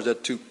anymore, or is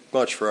that too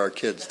much for our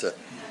kids to?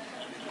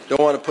 Don't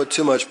want to put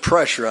too much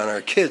pressure on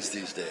our kids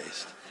these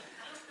days.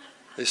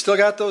 They still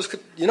got those,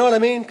 you know what I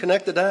mean?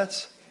 Connect the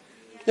dots.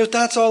 There's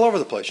dots all over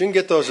the place. You can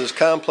get those as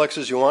complex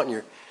as you want,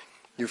 and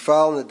you're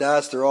following the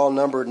dots. They're all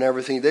numbered and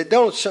everything. They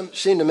don't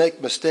seem to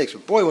make mistakes.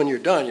 But boy, when you're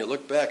done, you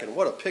look back and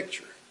what a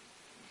picture.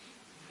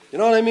 You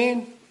know what I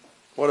mean?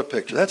 What a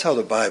picture. That's how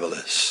the Bible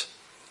is.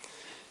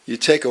 You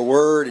take a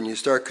word and you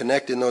start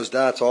connecting those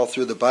dots all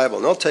through the Bible.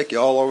 And they'll take you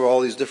all over all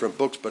these different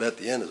books, but at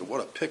the end is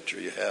what a picture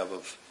you have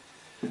of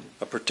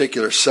a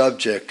particular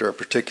subject or a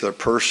particular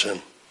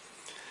person.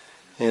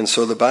 And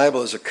so the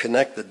Bible is a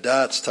connect the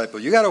dots type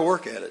of, you got to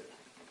work at it.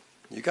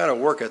 You got to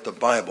work at the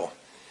Bible.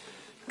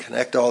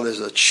 Connect all, there's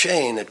a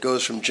chain that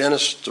goes from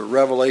Genesis to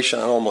Revelation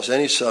on almost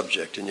any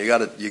subject, and you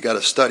got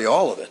to study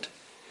all of it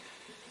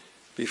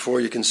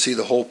before you can see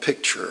the whole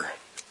picture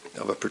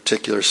of a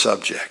particular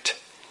subject.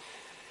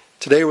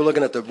 Today we're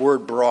looking at the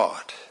word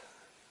brought.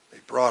 They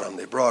brought him,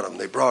 they brought him,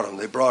 they brought him,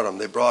 they brought him,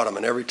 they brought him,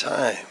 and every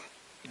time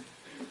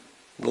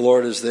the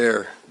Lord is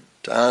there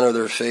to honor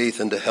their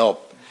faith and to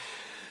help.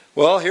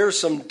 Well, here's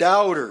some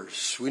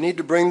doubters. We need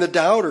to bring the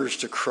doubters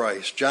to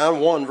Christ. John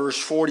 1, verse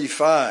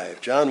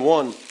 45. John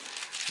 1,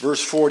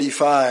 verse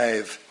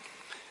 45.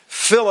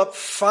 Philip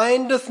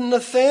findeth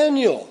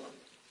Nathanael,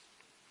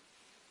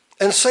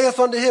 and saith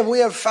unto him, We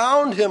have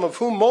found him, of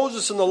whom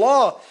Moses in the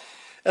law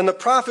and the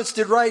prophets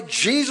did write,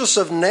 Jesus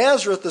of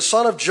Nazareth, the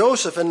son of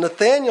Joseph. And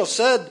Nathanael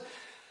said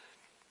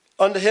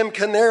unto him,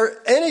 Can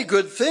there any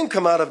good thing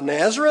come out of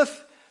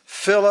Nazareth?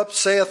 Philip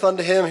saith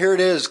unto him, here it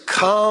is,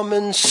 Come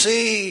and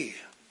see.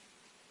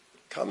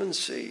 Come and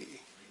see.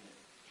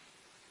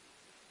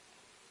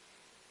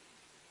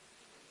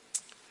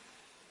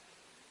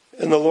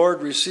 And the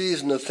Lord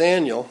receives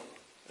Nathanael,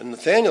 and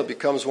Nathanael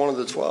becomes one of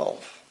the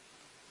 12.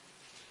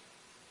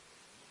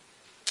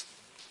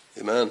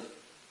 Amen.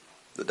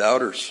 The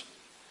doubters.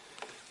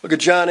 Look at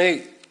John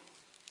 8.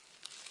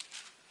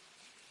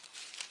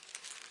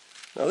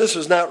 Now this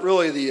is not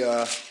really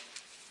the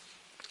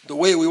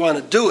way we want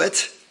to do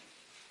it,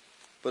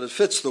 but it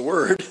fits the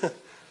word.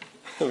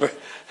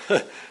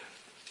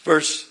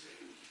 Verse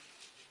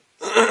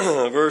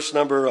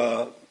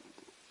number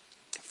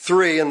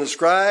 3, and the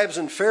scribes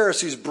and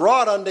Pharisees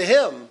brought unto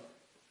him,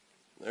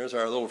 there's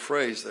our little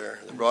phrase there,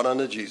 they brought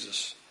unto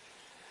Jesus,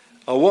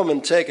 a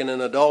woman taken in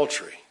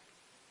adultery.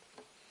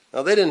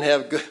 Now they didn't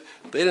have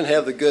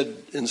the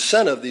good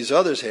incentive these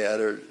others had,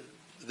 or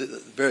the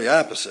very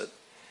opposite.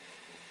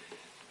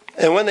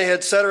 And when they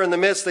had set her in the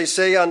midst, they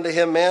say unto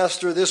him,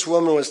 Master, this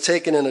woman was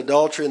taken in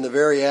adultery in the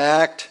very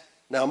act.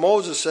 Now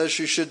Moses says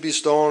she should be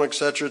stoned,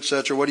 etc.,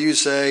 etc. What do you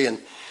say? And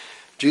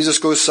Jesus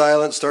goes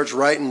silent, starts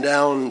writing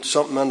down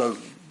something on the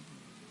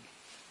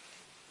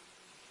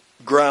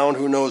ground,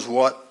 who knows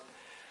what.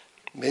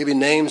 Maybe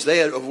names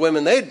of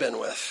women they'd been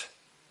with,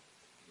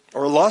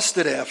 or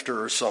lusted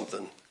after, or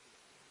something.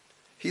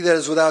 He that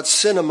is without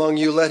sin among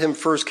you, let him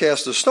first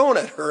cast a stone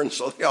at her. And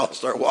so they all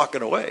start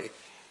walking away.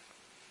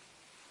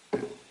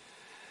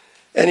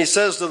 And he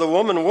says to the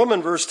woman,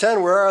 Woman, verse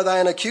 10, where are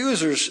thine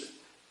accusers?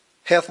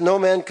 Hath no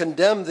man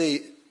condemned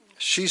thee?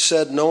 She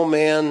said, No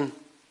man,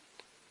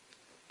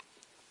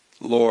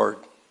 Lord.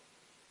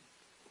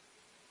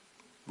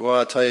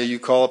 Boy, I tell you, you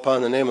call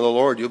upon the name of the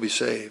Lord, you'll be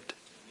saved.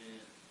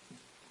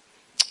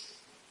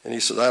 And he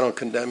says, I don't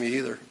condemn you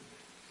either.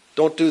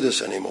 Don't do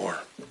this anymore.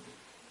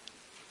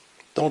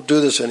 Don't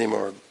do this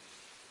anymore.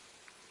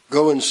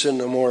 Go and sin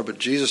no more. But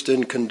Jesus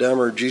didn't condemn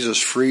her.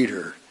 Jesus freed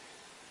her.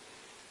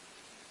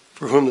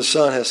 For whom the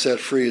Son has set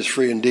free is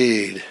free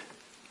indeed.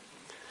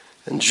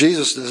 And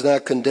Jesus does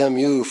not condemn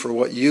you for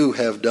what you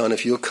have done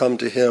if you'll come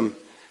to him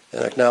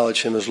and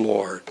acknowledge him as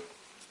Lord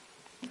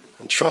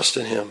and trust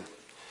in him.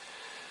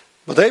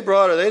 But they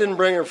brought her, they didn't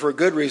bring her for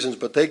good reasons,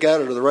 but they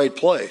got her to the right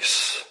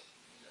place.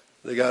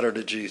 They got her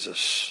to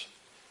Jesus.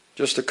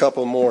 Just a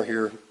couple more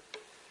here.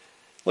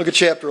 Look at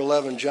chapter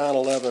 11, John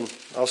 11.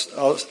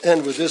 I'll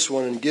end with this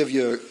one and give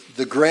you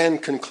the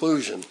grand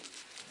conclusion.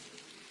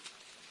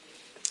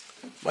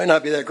 Might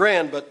not be that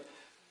grand, but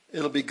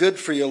it'll be good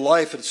for your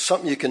life. It's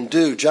something you can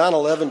do. John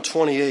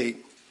 11:28.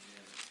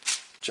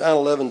 John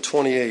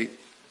 11:28.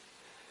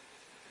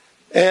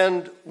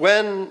 And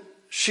when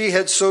she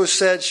had so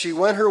said, she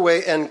went her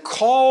way and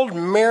called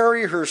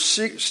Mary, her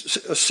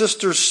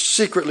sister,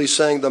 secretly,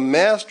 saying, The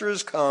Master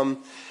is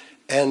come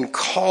and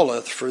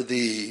calleth for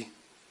thee.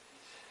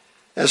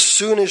 As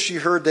soon as she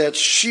heard that,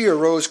 she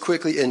arose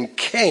quickly and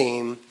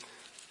came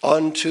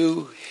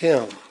unto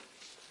him.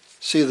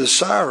 See, the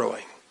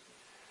sorrowing.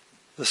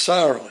 The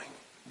sorrowing.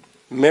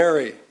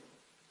 Mary,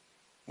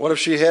 what if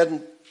she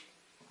hadn't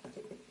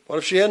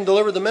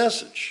delivered the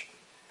message?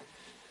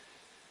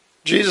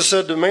 Jesus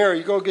said to Mary,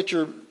 you go get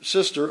your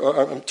sister,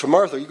 to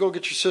Martha, you go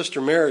get your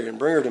sister Mary and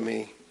bring her to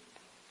me.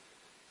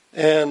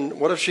 And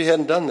what if she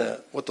hadn't done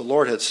that, what the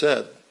Lord had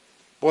said?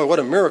 Boy, what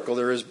a miracle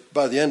there is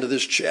by the end of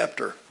this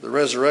chapter, the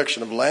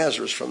resurrection of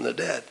Lazarus from the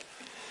dead.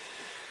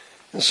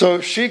 And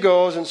so she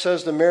goes and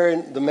says to Mary,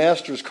 the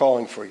Master is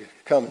calling for you.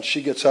 Come. And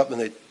she gets up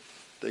and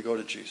they go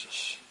to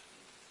Jesus.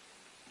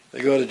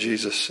 They go to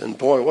Jesus. And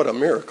boy, what a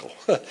miracle.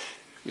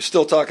 We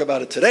still talk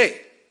about it today.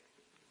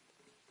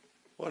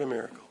 What a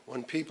miracle.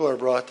 When people are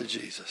brought to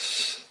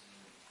Jesus.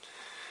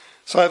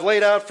 So I've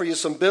laid out for you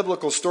some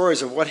biblical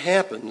stories of what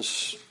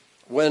happens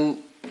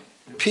when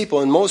people,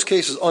 in most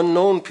cases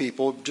unknown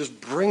people, just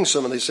bring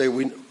someone. They say,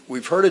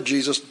 we've heard of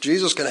Jesus.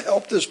 Jesus can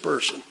help this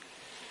person.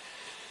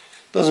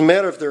 Doesn't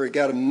matter if they've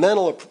got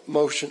mental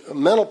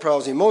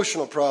problems,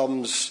 emotional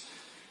problems,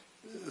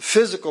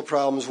 physical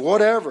problems,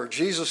 whatever.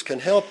 Jesus can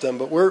help them.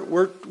 But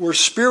we're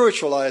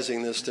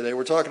spiritualizing this today.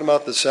 We're talking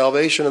about the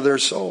salvation of their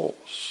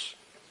souls.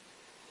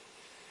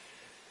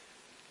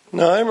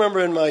 Now, I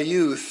remember in my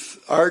youth,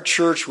 our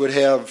church would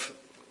have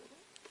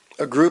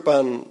a group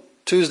on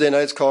Tuesday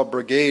nights called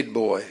Brigade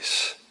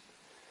Boys.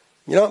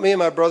 You know what me and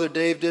my brother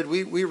Dave did?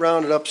 We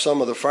rounded up some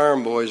of the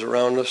farm boys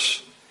around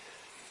us.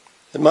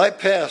 And my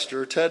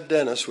pastor, Ted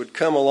Dennis, would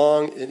come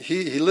along, and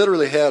he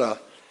literally had a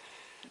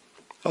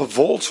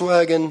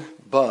Volkswagen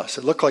bus.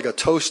 It looked like a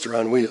toaster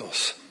on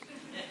wheels.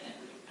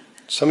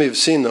 Some of you have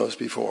seen those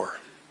before.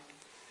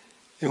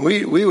 And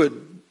we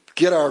would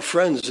get our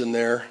friends in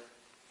there,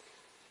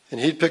 and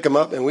he'd pick them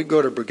up, and we'd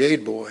go to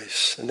Brigade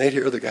Boys, and they'd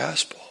hear the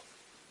gospel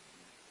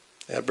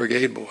at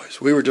Brigade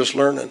Boys. We were just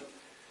learning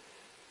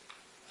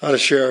how to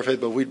share our faith,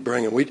 but we'd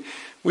bring them.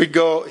 We'd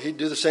go, he'd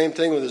do the same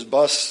thing with his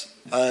bus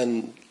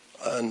on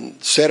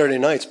Saturday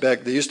nights.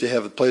 Back, they used to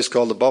have a place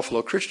called the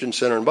Buffalo Christian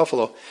Center in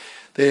Buffalo.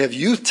 They'd have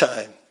youth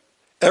time.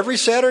 Every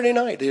Saturday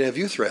night, they'd have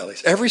youth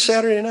rallies. Every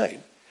Saturday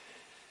night.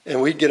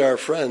 And we'd get our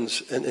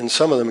friends, and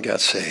some of them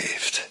got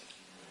saved.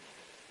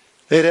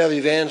 They'd have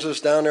evangelists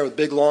down there with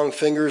big long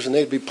fingers, and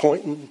they'd be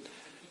pointing,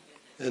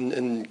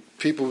 and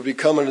people would be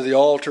coming to the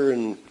altar,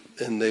 and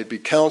they'd be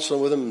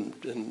counseling with them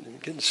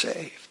and getting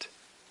saved.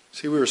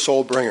 See, we were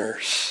soul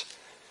bringers.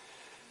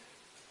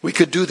 We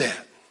could do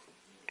that.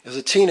 As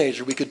a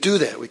teenager, we could do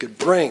that. We could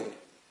bring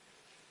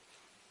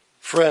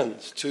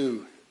friends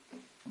to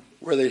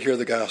where they hear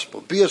the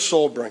gospel. Be a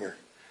soul bringer.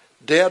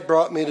 Dad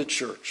brought me to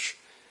church.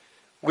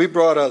 We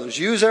brought others.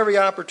 Use every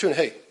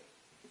opportunity. Hey,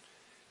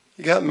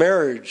 you got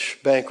marriage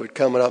banquet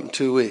coming up in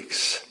 2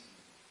 weeks.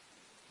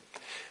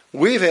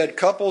 We've had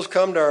couples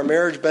come to our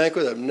marriage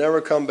banquet that have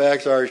never come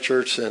back to our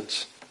church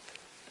since.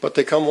 But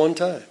they come one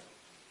time.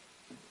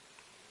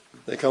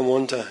 They come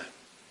one time.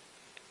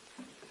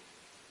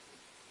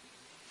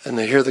 And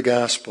they hear the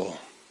gospel.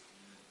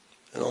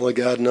 And only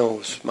God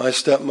knows. My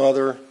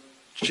stepmother,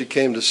 she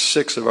came to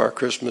 6 of our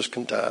Christmas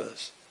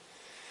cantatas.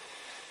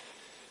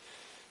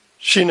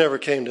 She never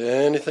came to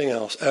anything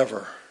else,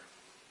 ever.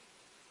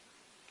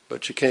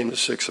 But she came to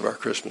 6 of our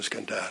Christmas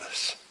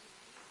cantatas.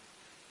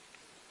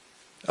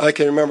 I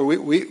can remember,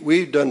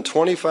 we've done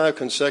 25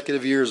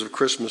 consecutive years of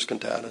Christmas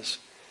cantatas.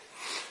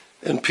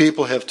 And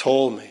people have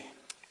told me,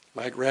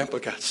 my grandpa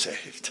got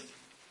saved.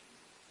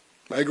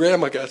 My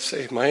grandma got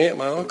saved. My aunt,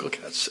 my uncle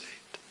got saved.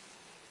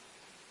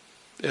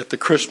 At the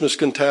Christmas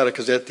cantata,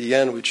 because at the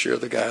end we'd share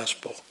the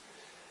gospel.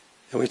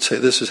 And we'd say,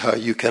 this is how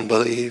you can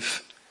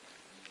believe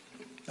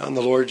on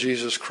the Lord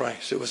Jesus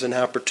Christ. It was an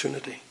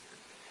opportunity.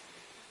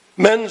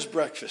 Men's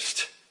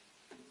breakfast.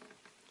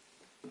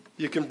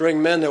 You can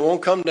bring men that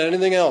won't come to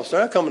anything else.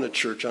 They're not coming to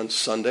church on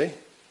Sunday.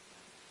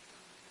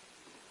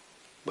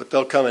 But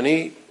they'll come and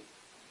eat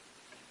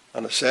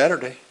on a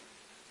Saturday.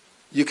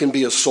 You can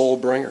be a soul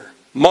bringer.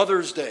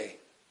 Mother's Day.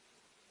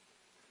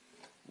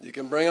 You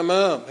can bring a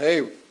mom.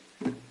 Hey,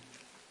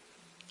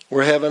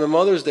 we're having a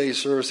Mother's Day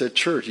service at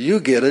church. You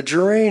get a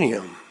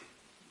geranium.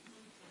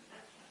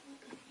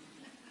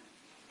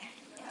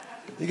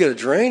 You get a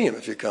geranium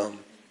if you come.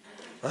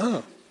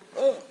 Oh.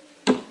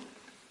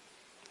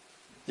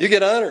 You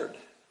get honored.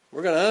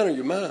 We're going to honor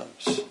your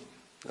moms.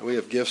 And we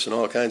have gifts and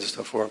all kinds of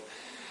stuff for them.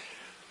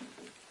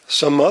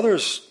 Some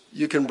mothers,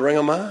 you can bring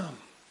a mom.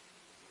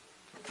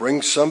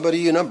 Bring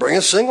somebody, bring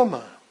a single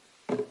mom.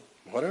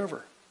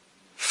 Whatever.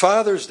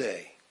 Father's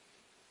Day.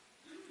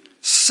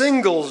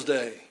 Singles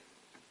Day.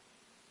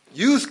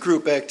 Youth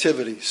group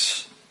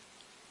activities.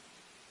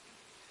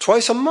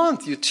 Twice a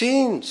month, you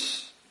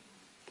teens.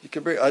 You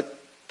can bring.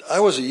 I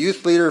was a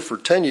youth leader for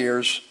 10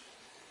 years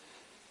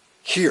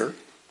here.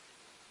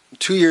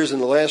 2 years in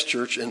the last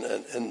church, and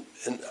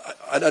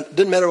it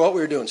didn't matter what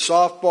we were doing,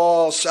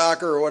 softball,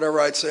 soccer, or whatever.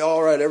 I'd say,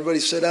 all right, everybody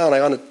sit down. I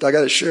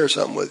got to share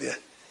something with you.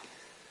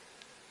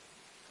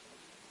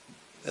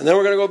 And then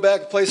we're going to go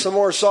back and play some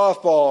more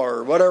softball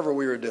or whatever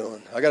we were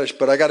doing.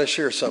 But I got to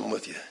share something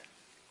with you.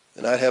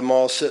 And I'd have them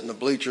all sit in the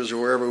bleachers or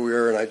wherever we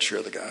were, and I'd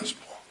share the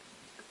gospel.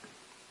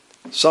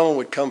 Someone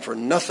would come for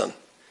nothing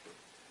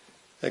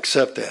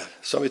except that.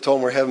 Somebody told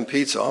them we're having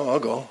pizza. Oh, I'll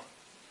go.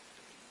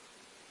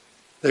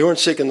 They weren't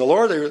seeking the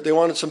Lord. They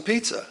wanted some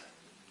pizza.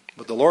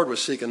 But the Lord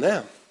was seeking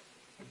them.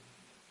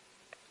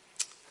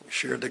 We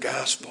shared the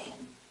gospel.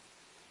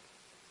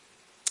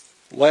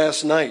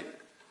 Last night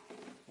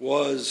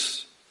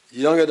was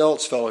Young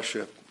Adults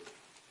Fellowship.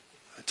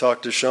 I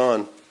talked to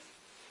Sean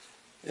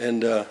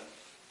and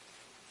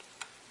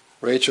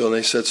Rachel, and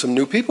they said some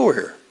new people were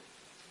here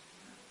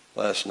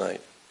last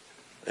night.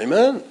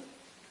 Amen.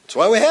 That's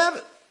why we have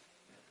it.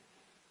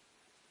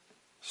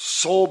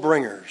 Soul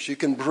bringers. You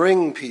can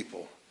bring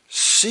people.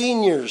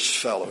 Seniors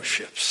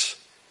fellowships.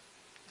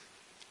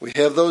 We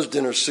have those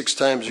dinners 6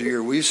 times a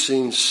year. We've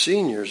seen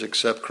seniors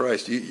accept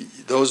Christ.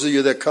 Those of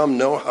you that come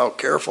know how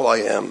careful I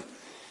am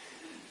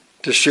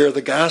to share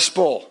the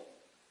gospel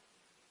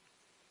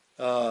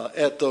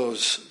at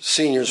those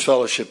seniors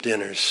fellowship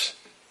dinners.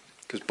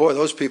 Because, boy,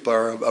 those people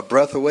are a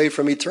breath away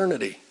from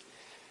eternity.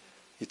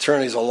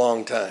 Eternity's a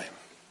long time.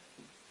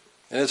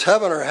 And it's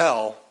heaven or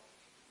hell.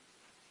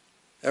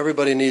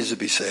 Everybody needs to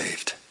be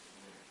saved.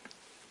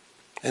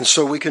 And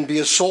so we can be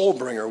a soul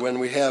bringer when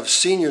we have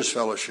seniors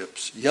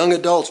fellowships, young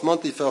adults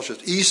monthly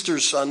fellowships, Easter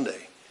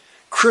Sunday,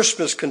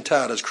 Christmas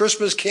cantatas,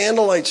 Christmas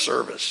candlelight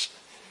service.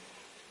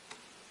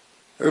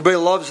 Everybody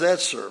loves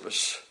that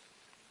service.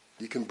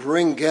 You can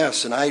bring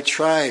guests, and I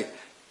try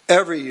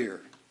every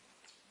year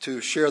to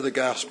share the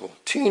gospel.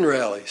 Teen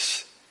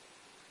rallies.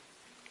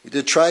 We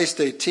did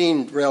Tri-State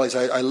teen rallies.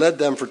 I led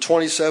them for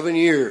 27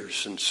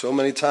 years, and so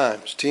many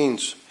times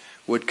teens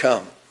would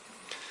come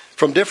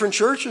from different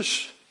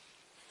churches.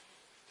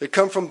 They'd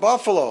come from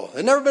Buffalo.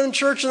 They'd never been in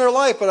church in their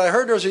life, but I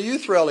heard there's a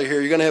youth rally here.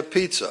 You're going to have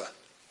pizza,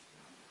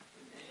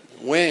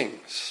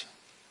 wings,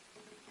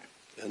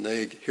 and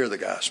they hear the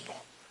gospel.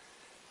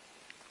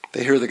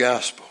 They hear the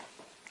gospel.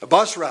 A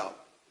bus route.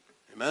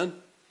 Amen?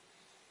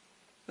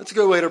 That's a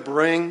good way to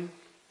bring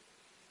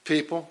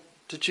people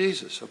to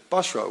Jesus. A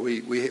bus route.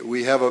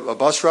 We have a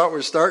bus route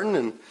we're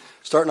starting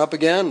up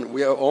again.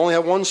 We only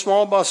have one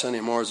small bus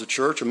anymore as a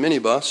church, a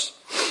minibus.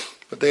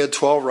 But they had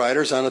 12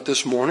 riders on it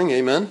this morning.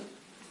 Amen?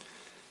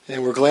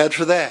 And we're glad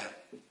for that.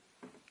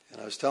 And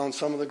I was telling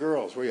some of the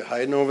girls, were you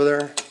hiding over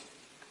there?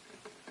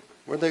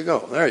 Where'd they go?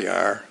 There you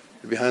are.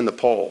 You're behind the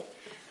pole.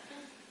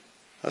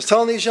 I was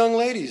telling these young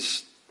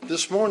ladies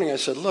this morning, I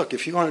said, look,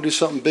 if you want to do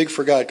something big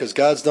for God, because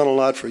God's done a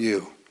lot for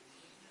you,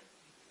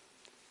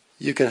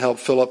 you can help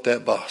fill up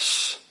that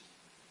bus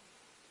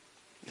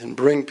and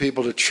bring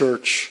people to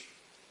church.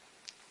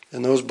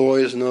 And those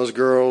boys and those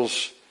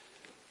girls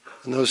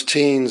and those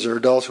teens or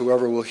adults,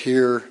 whoever, will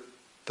hear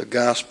the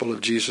gospel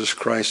of Jesus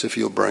Christ if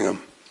you'll bring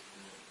them.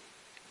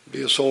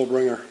 Be a soul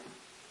bringer.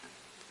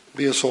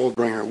 Be a soul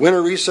bringer.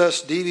 Winter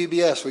recess,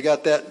 DVBS. We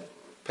got that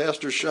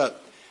pastor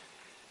shut.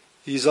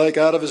 He's like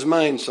out of his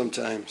mind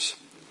sometimes.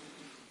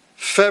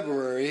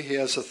 February, he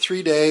has a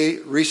 3-day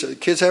recess.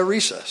 Kids have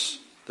recess.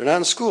 They're not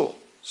in school.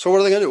 So what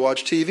are they going to do?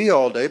 Watch TV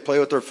all day, play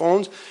with their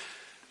phones,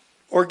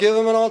 or give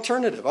them an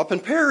alternative? Up in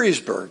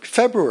Perrysburg,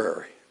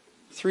 February,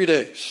 3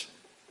 days.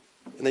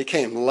 And they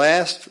came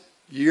last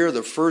year,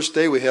 the first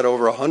day, we had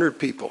over 100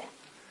 people.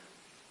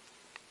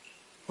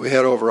 We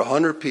had over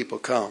 100 people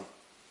come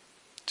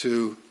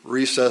to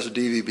recess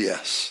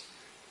DVBS.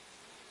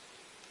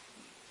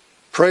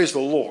 Praise the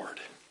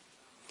Lord.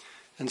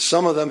 And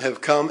some of them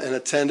have come and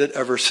attended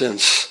ever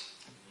since.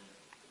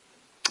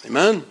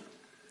 Amen.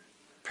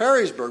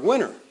 Perrysburg,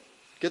 winter.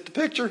 Get the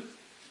picture?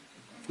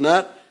 If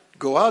not,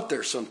 go out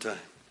there sometime.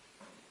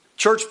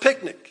 Church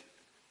picnic.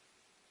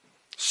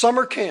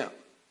 Summer camp.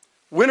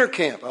 Winter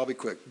camp, I'll be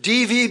quick.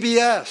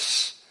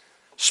 DVBS.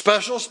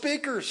 Special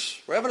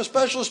speakers. We're having a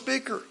special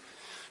speaker.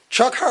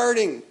 Chuck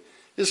Harding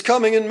is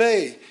coming in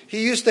May.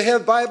 He used to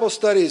have Bible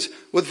studies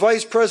with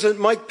Vice President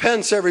Mike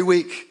Pence every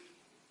week.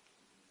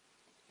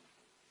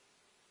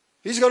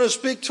 He's going to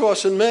speak to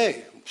us in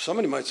May.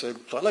 Somebody might say,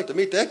 I'd like to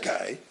meet that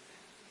guy.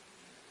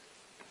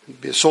 He'd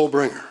be a soul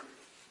bringer.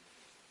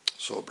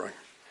 Soul bringer.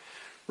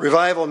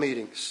 Revival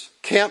meetings.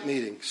 Camp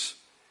meetings.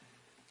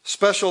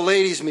 Special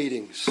ladies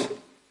meetings.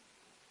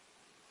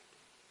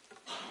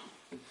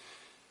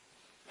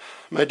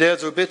 My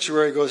dad's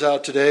obituary goes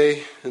out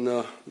today in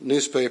the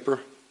newspaper.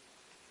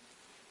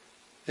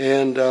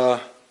 And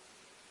I've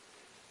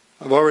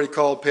already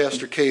called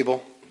Pastor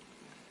Cable.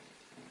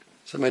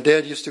 So my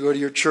dad used to go to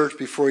your church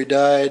before he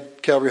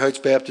died, Calvary Heights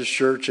Baptist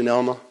Church in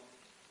Elma.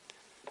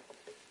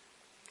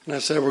 And I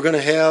said, we're going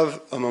to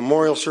have a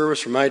memorial service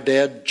for my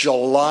dad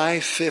July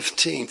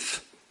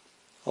 15th,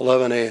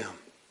 11 a.m.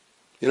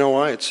 You know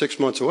why? It's 6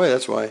 months away,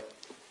 that's why.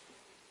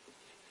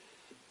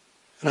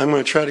 And I'm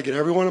going to try to get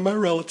every one of my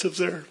relatives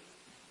there.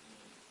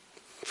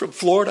 From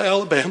Florida,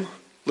 Alabama,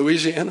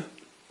 Louisiana.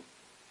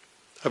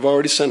 I've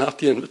already sent out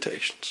the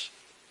invitations.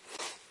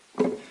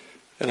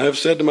 And I've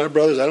said to my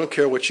brothers, I don't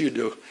care what you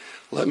do.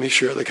 Let me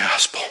share the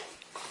gospel.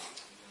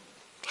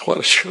 I want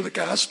to share the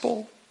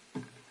gospel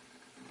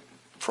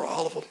for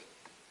all of them.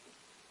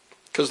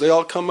 Because they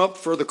all come up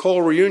for the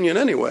Cole reunion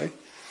anyway.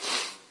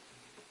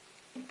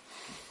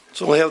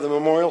 So we'll have the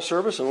memorial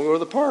service and we'll go to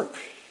the park.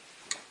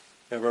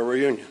 Have our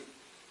reunion.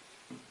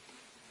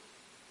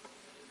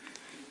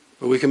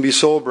 But we can be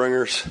soul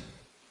bringers.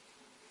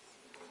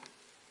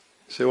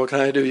 Say, what can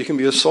I do? You can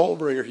be a soul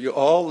bringer. You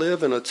all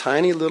live in a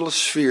tiny little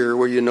sphere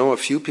where you know a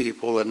few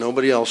people that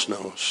nobody else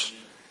knows.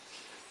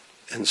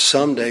 And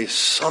someday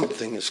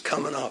something is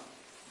coming up.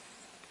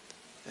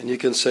 And you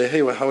can say,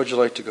 hey, well, how would you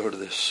like to go to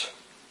this?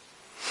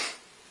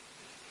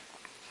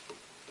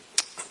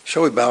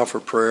 Shall we bow for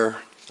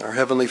prayer? Our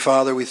Heavenly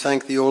Father, we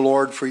thank Thee, O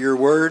Lord, for Your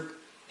word.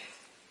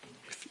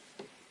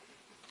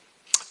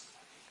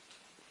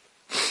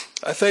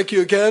 I thank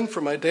You again for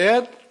my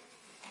dad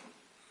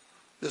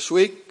this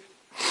week,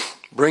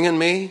 bringing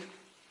me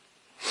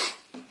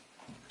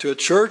to a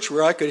church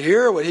where I could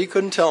hear what he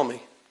couldn't tell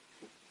me,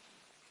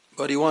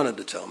 but he wanted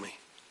to tell me.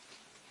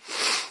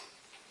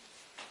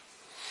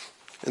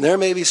 And there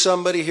may be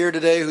somebody here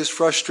today who's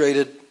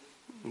frustrated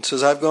and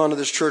says, I've gone to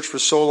this church for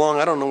so long,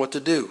 I don't know what to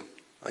do.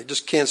 I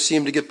just can't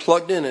seem to get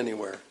plugged in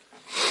anywhere.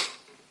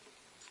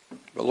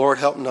 But Lord,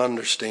 help them to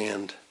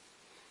understand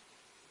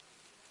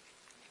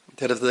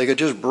that if they could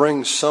just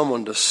bring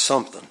someone to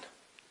something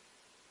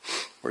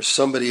where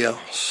somebody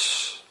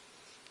else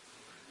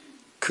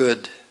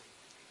could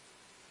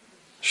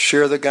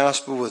share the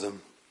gospel with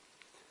them,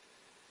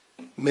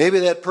 maybe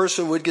that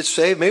person would get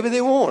saved. Maybe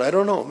they won't. I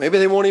don't know. Maybe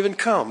they won't even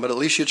come, but at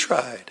least you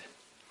tried.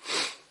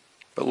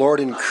 But Lord,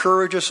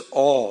 encourage us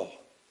all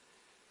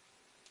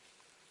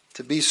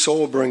to be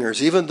soul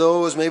bringers, even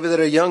those maybe that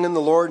are young in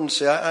the Lord and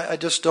say, I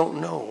just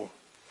don't know.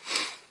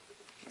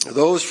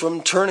 Those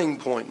from Turning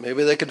Point,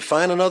 maybe they could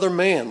find another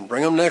man,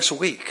 bring him next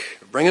week,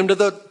 bring him to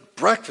the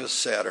breakfast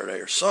Saturday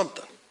or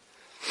something.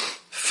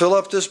 Fill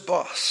up this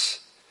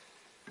bus.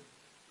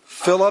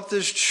 Fill up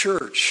this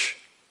church.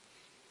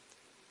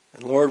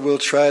 And Lord, we'll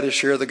try to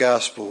share the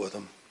gospel with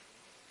them.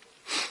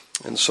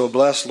 And so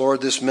bless,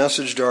 Lord, this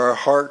message to our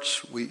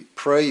hearts. We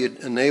pray you'd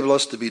enable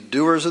us to be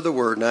doers of the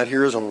word, not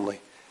hearers only.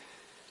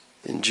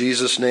 In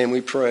Jesus' name we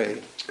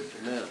pray.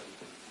 Amen.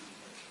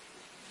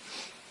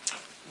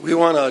 We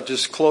want to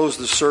just close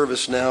the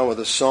service now with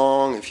a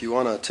song. If you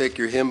want to take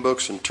your hymn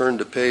books and turn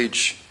to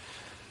page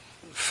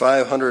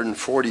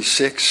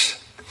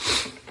 546,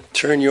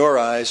 turn your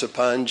eyes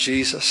upon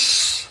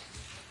Jesus.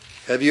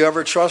 Have you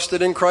ever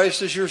trusted in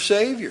Christ as your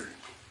Savior?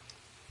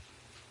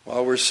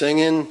 While we're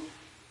singing,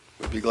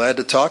 we'd be glad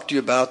to talk to you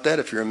about that.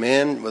 If you're a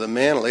man with a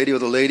man, a lady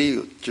with a lady,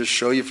 we'll just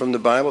show you from the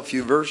Bible a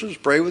few verses,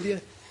 pray with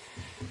you.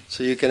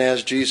 So you can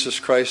ask Jesus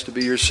Christ to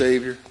be your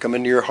Savior. Come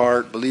into your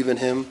heart, believe in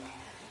Him,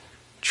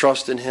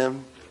 trust in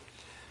Him.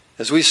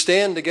 As we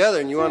stand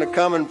together and you want to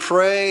come and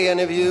pray,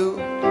 any of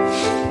you,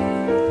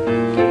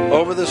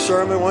 over the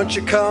sermon, why don't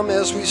you come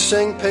as we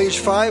sing page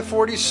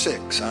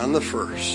 546 on the first.